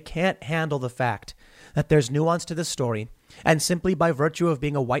 They can't handle the fact that there's nuance to this story, and simply by virtue of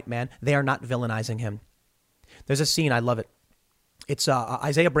being a white man, they are not villainizing him. There's a scene, I love it. It's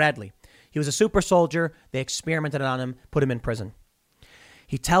Isaiah Bradley. He was a super soldier. They experimented on him, put him in prison.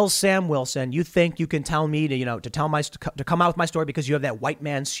 He tells Sam Wilson, you think you can tell me to come out with my story because you have that white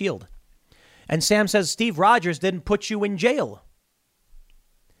man's shield. And Sam says, Steve Rogers didn't put you in jail.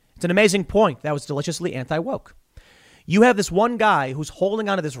 It's an amazing point. That was deliciously anti-woke. You have this one guy who's holding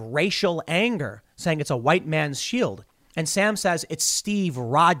onto this racial anger, saying it's a white man's shield. And Sam says it's Steve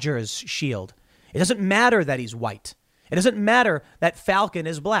Rogers' shield. It doesn't matter that he's white. It doesn't matter that Falcon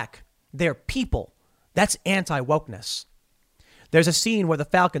is black. They're people. That's anti-wokeness. There's a scene where the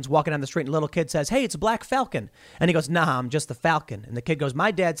Falcon's walking down the street and a little kid says, hey, it's Black Falcon. And he goes, nah, I'm just the Falcon. And the kid goes,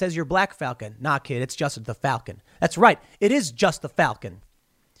 my dad says you're Black Falcon. Nah, kid, it's just the Falcon. That's right. It is just the Falcon.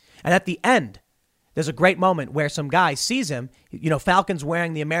 And at the end, there's a great moment where some guy sees him. Falcon's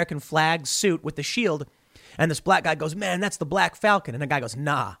wearing the American flag suit with the shield. And this black guy goes, man, that's the Black Falcon. And the guy goes,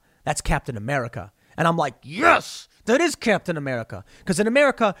 nah, that's Captain America. And I'm like, yes, that is Captain America. Because in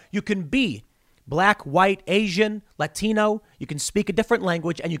America, you can be Black, white, Asian, Latino. You can speak a different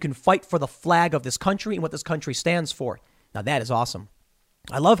language and you can fight for the flag of this country and what this country stands for. Now, that is awesome.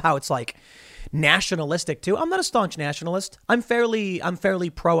 I love how it's like nationalistic, too. I'm not a staunch nationalist. I'm fairly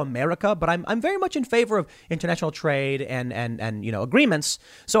pro-America, but I'm very much in favor of international trade and agreements.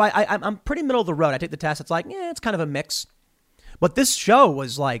 So I'm pretty middle of the road. I take the test. It's like, it's kind of a mix. But this show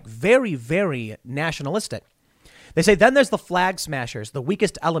was like very, very nationalistic. They say then there's the flag smashers, the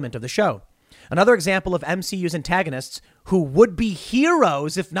weakest element of the show. Another example of MCU's antagonists who would be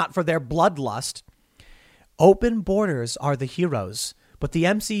heroes if not for their bloodlust. Open borders are the heroes, but the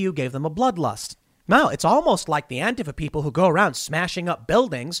MCU gave them a bloodlust. Now, it's almost like the Antifa people who go around smashing up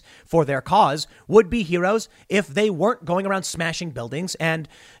buildings for their cause would be heroes if they weren't going around smashing buildings and,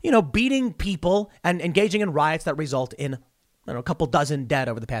 beating people and engaging in riots that result in, a couple dozen dead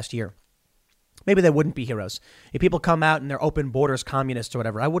over the past year. Maybe they wouldn't be heroes. If people come out and they're open borders communists or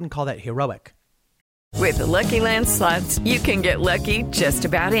whatever, I wouldn't call that heroic. With the Lucky Land Slots, you can get lucky just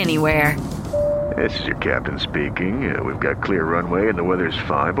about anywhere. This is your captain speaking. We've got clear runway and the weather's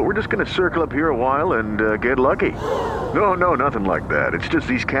fine, but we're just going to circle up here a while and get lucky. No, nothing like that. It's just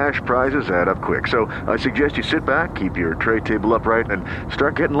these cash prizes add up quick. So I suggest you sit back, keep your tray table upright, and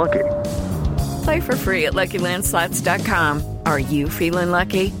start getting lucky. Play for free at LuckyLandSlots.com. Are you feeling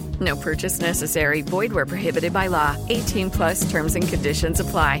lucky? No purchase necessary. Void where prohibited by law. 18+ terms and conditions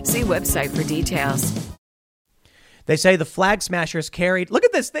apply. See website for details. They say the flag smashers carried, look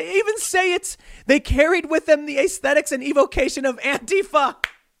at this, they even say they carried with them the aesthetics and evocation of Antifa.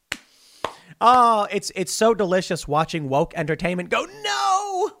 Oh, it's so delicious watching woke entertainment go,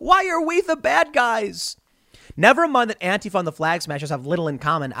 no, why are we the bad guys? Never mind that Antifa and the flag smashers have little in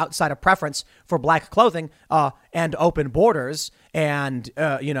common outside of preference for black clothing and open borders and,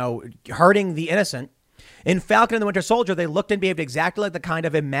 hurting the innocent. In Falcon and the Winter Soldier, they looked and behaved exactly like the kind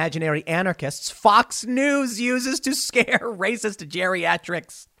of imaginary anarchists Fox News uses to scare racist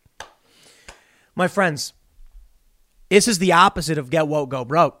geriatrics. My friends, this is the opposite of get woke, go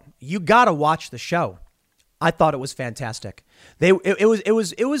broke. You got to watch the show. I thought it was fantastic.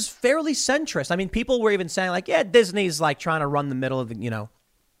 It was fairly centrist. I mean, people were even saying like, yeah, Disney's like trying to run the middle of the,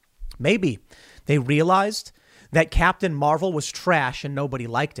 maybe they realized that Captain Marvel was trash and nobody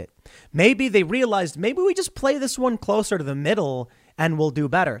liked it. Maybe they realized maybe we just play this one closer to the middle and we'll do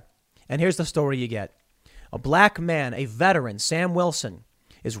better. And here's the story you get. A black man, a veteran, Sam Wilson,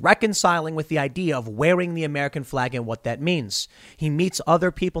 is reconciling with the idea of wearing the American flag and what that means. He meets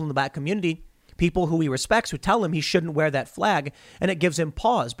other people in the black community, people who he respects, who tell him he shouldn't wear that flag, and it gives him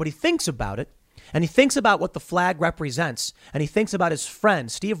pause. But he thinks about it. And he thinks about what the flag represents. And he thinks about his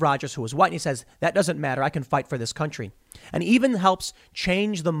friend, Steve Rogers, who was white. And he says, that doesn't matter. I can fight for this country. And even helps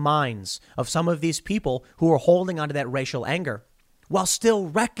change the minds of some of these people who are holding onto that racial anger while still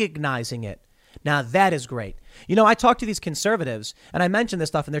recognizing it. Now, that is great. I talk to these conservatives and I mention this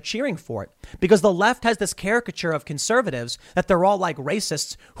stuff and they're cheering for it because the left has this caricature of conservatives that they're all like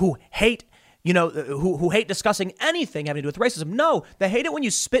racists who hate who hate discussing anything having to do with racism. No, they hate it when you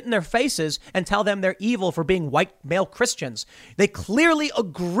spit in their faces and tell them they're evil for being white male Christians. They clearly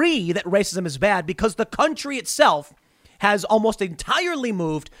agree that racism is bad because the country itself has almost entirely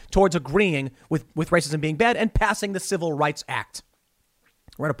moved towards agreeing with racism being bad and passing the Civil Rights Act.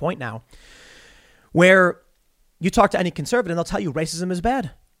 We're at a point now where you talk to any conservative and they'll tell you racism is bad.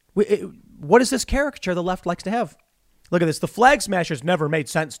 What is this caricature the left likes to have? Look at this. The flag smashers never made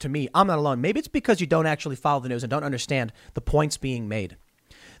sense to me. I'm not alone. Maybe it's because you don't actually follow the news and don't understand the points being made.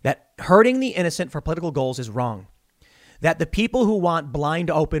 That hurting the innocent for political goals is wrong. That the people who want blind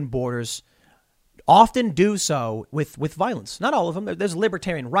open borders often do so with violence. Not all of them. There's a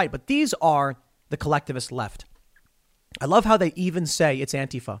libertarian right, but these are the collectivist left. I love how they even say it's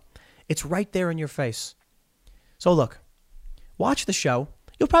Antifa. It's right there in your face. So look, watch the show.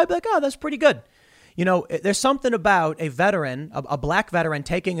 You'll probably be like, oh, that's pretty good. There's something about a veteran, a black veteran,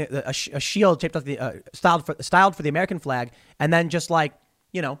 taking a shield shaped like the styled for the American flag, and then just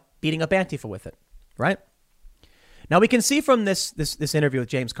beating up Antifa with it, right? Now we can see from this interview with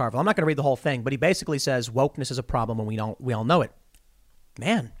James Carville. I'm not going to read the whole thing, but he basically says wokeness is a problem, and we all know it.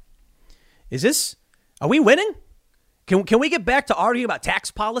 Man, are we winning? Can we get back to arguing about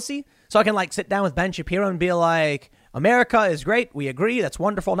tax policy so I can sit down with Ben Shapiro and be like, America is great, we agree, that's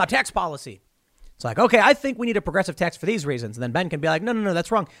wonderful. Now tax policy. It's like, okay, I think we need a progressive tax for these reasons. And then Ben can be like, no,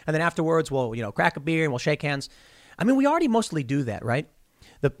 that's wrong. And then afterwards, we'll, crack a beer and we'll shake hands. I mean, we already mostly do that, right?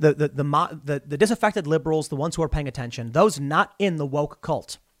 The disaffected liberals, the ones who are paying attention, those not in the woke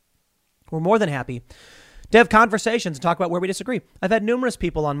cult. We're more than happy to have conversations and talk about where we disagree. I've had numerous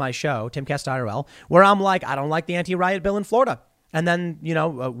people on my show, Timcast IRL, where I'm like, I don't like the anti-riot bill in Florida. And then,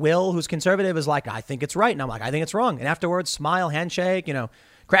 Will, who's conservative, is like, I think it's right. And I'm like, I think it's wrong. And afterwards, smile, handshake,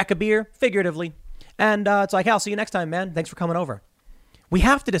 crack a beer, figuratively. And it's like, hey, I'll see you next time, man. Thanks for coming over. We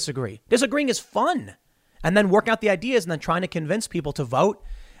have to disagree. Disagreeing is fun. And then work out the ideas and then trying to convince people to vote.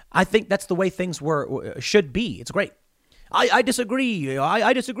 I think that's the way things should be. It's great. I disagree.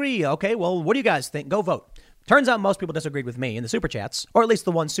 I disagree. Okay, well, what do you guys think? Go vote. Turns out most people disagreed with me in the super chats, or at least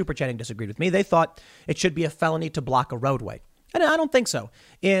the ones super chatting disagreed with me. They thought it should be a felony to block a roadway. And I don't think so.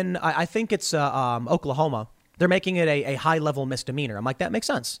 I think it's Oklahoma. They're making it a high-level misdemeanor. I'm like, that makes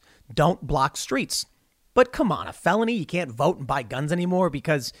sense. Don't block streets. But come on, a felony? You can't vote and buy guns anymore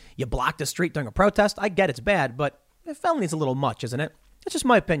because you blocked a street during a protest? I get it's bad, but a felony is a little much, isn't it? That's just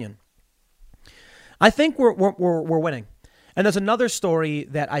my opinion. I think we're winning. And there's another story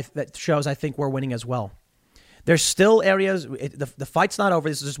that shows I think we're winning as well. There's still areas, the fight's not over.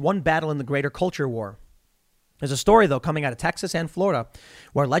 This is just one battle in the greater culture war. There's a story, though, coming out of Texas and Florida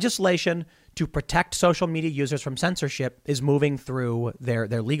where legislation to protect social media users from censorship is moving through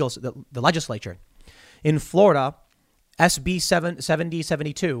the legislature. In Florida, SB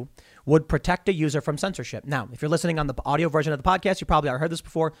 7072 would protect a user from censorship. Now, if you're listening on the audio version of the podcast, you probably already heard this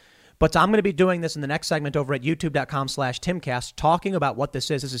before, but I'm going to be doing this in the next segment over at youtube.com/Timcast, talking about what this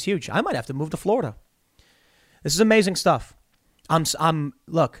is. This is huge. I might have to move to Florida. This is amazing stuff.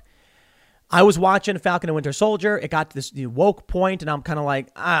 Look, I was watching Falcon and Winter Soldier. It got to this woke point, and I'm kind of like,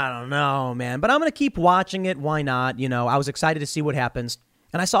 I don't know, man. But I'm going to keep watching it. Why not? I was excited to see what happens.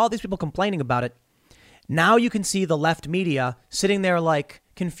 And I saw all these people complaining about it. Now you can see the left media sitting there like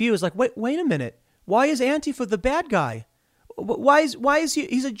confused, like, wait a minute. Why is Antifa the bad guy? Why is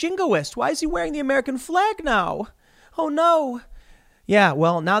he's a jingoist? Why is he wearing the American flag now? Oh, no. Yeah,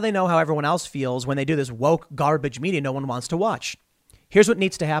 well, now they know how everyone else feels when they do this woke garbage media no one wants to watch. Here's what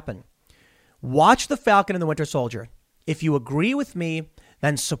needs to happen. Watch The Falcon and the Winter Soldier. If you agree with me,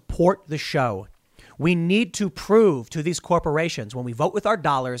 then support the show. We need to prove to these corporations when we vote with our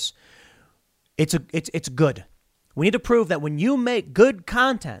dollars, it's good. We need to prove that when you make good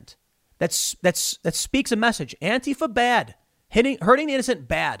content that speaks a message, Antifa bad, hurting the innocent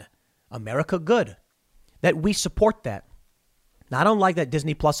bad, America good, that we support that. Now, I don't like that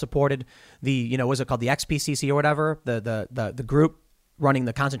Disney Plus supported the, what is it called, the XPCC or whatever, the group running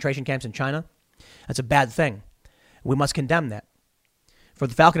the concentration camps in China. That's a bad thing. We must condemn that. For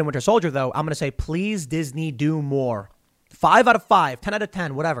The Falcon and Winter Soldier, though, I'm going to say, please, Disney, do more. 5 out of 5, 10 out of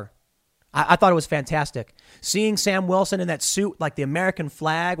 10, whatever. I thought it was fantastic. Seeing Sam Wilson in that suit, like the American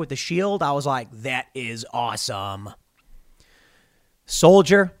flag with the shield, I was like, that is awesome.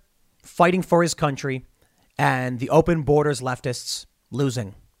 Soldier fighting for his country and the open borders leftists losing.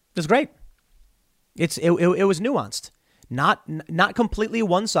 It was great. It was nuanced. Not completely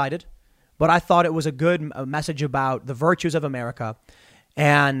one-sided, but I thought it was a good message about the virtues of America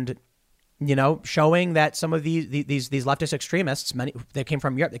and, showing that some of these leftist extremists, many they came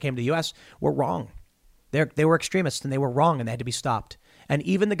from Europe, they came to the U.S., were wrong. They were extremists and they were wrong and they had to be stopped. And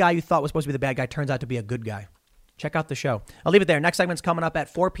even the guy you thought was supposed to be the bad guy turns out to be a good guy. Check out the show. I'll leave it there. Next segment's coming up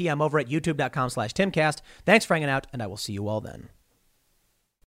at 4 p.m. over at youtube.com/Timcast. Thanks for hanging out, and I will see you all then.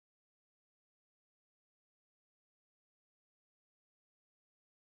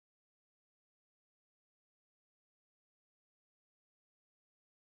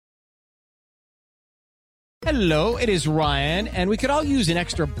 Hello, it is Ryan, and we could all use an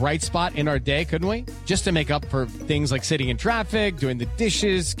extra bright spot in our day, couldn't we? Just to make up for things like sitting in traffic, doing the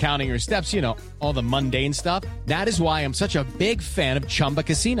dishes, counting your steps, all the mundane stuff. That is why I'm such a big fan of Chumba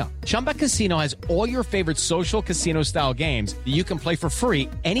Casino. Chumba Casino has all your favorite social casino-style games that you can play for free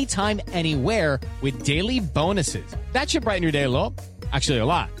anytime, anywhere with daily bonuses. That should brighten your day a little. Actually, a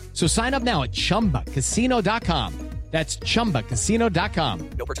lot. So sign up now at ChumbaCasino.com. That's ChumbaCasino.com.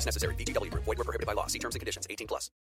 No purchase necessary. VGW Group. Void where prohibited by law. See terms and conditions. 18+.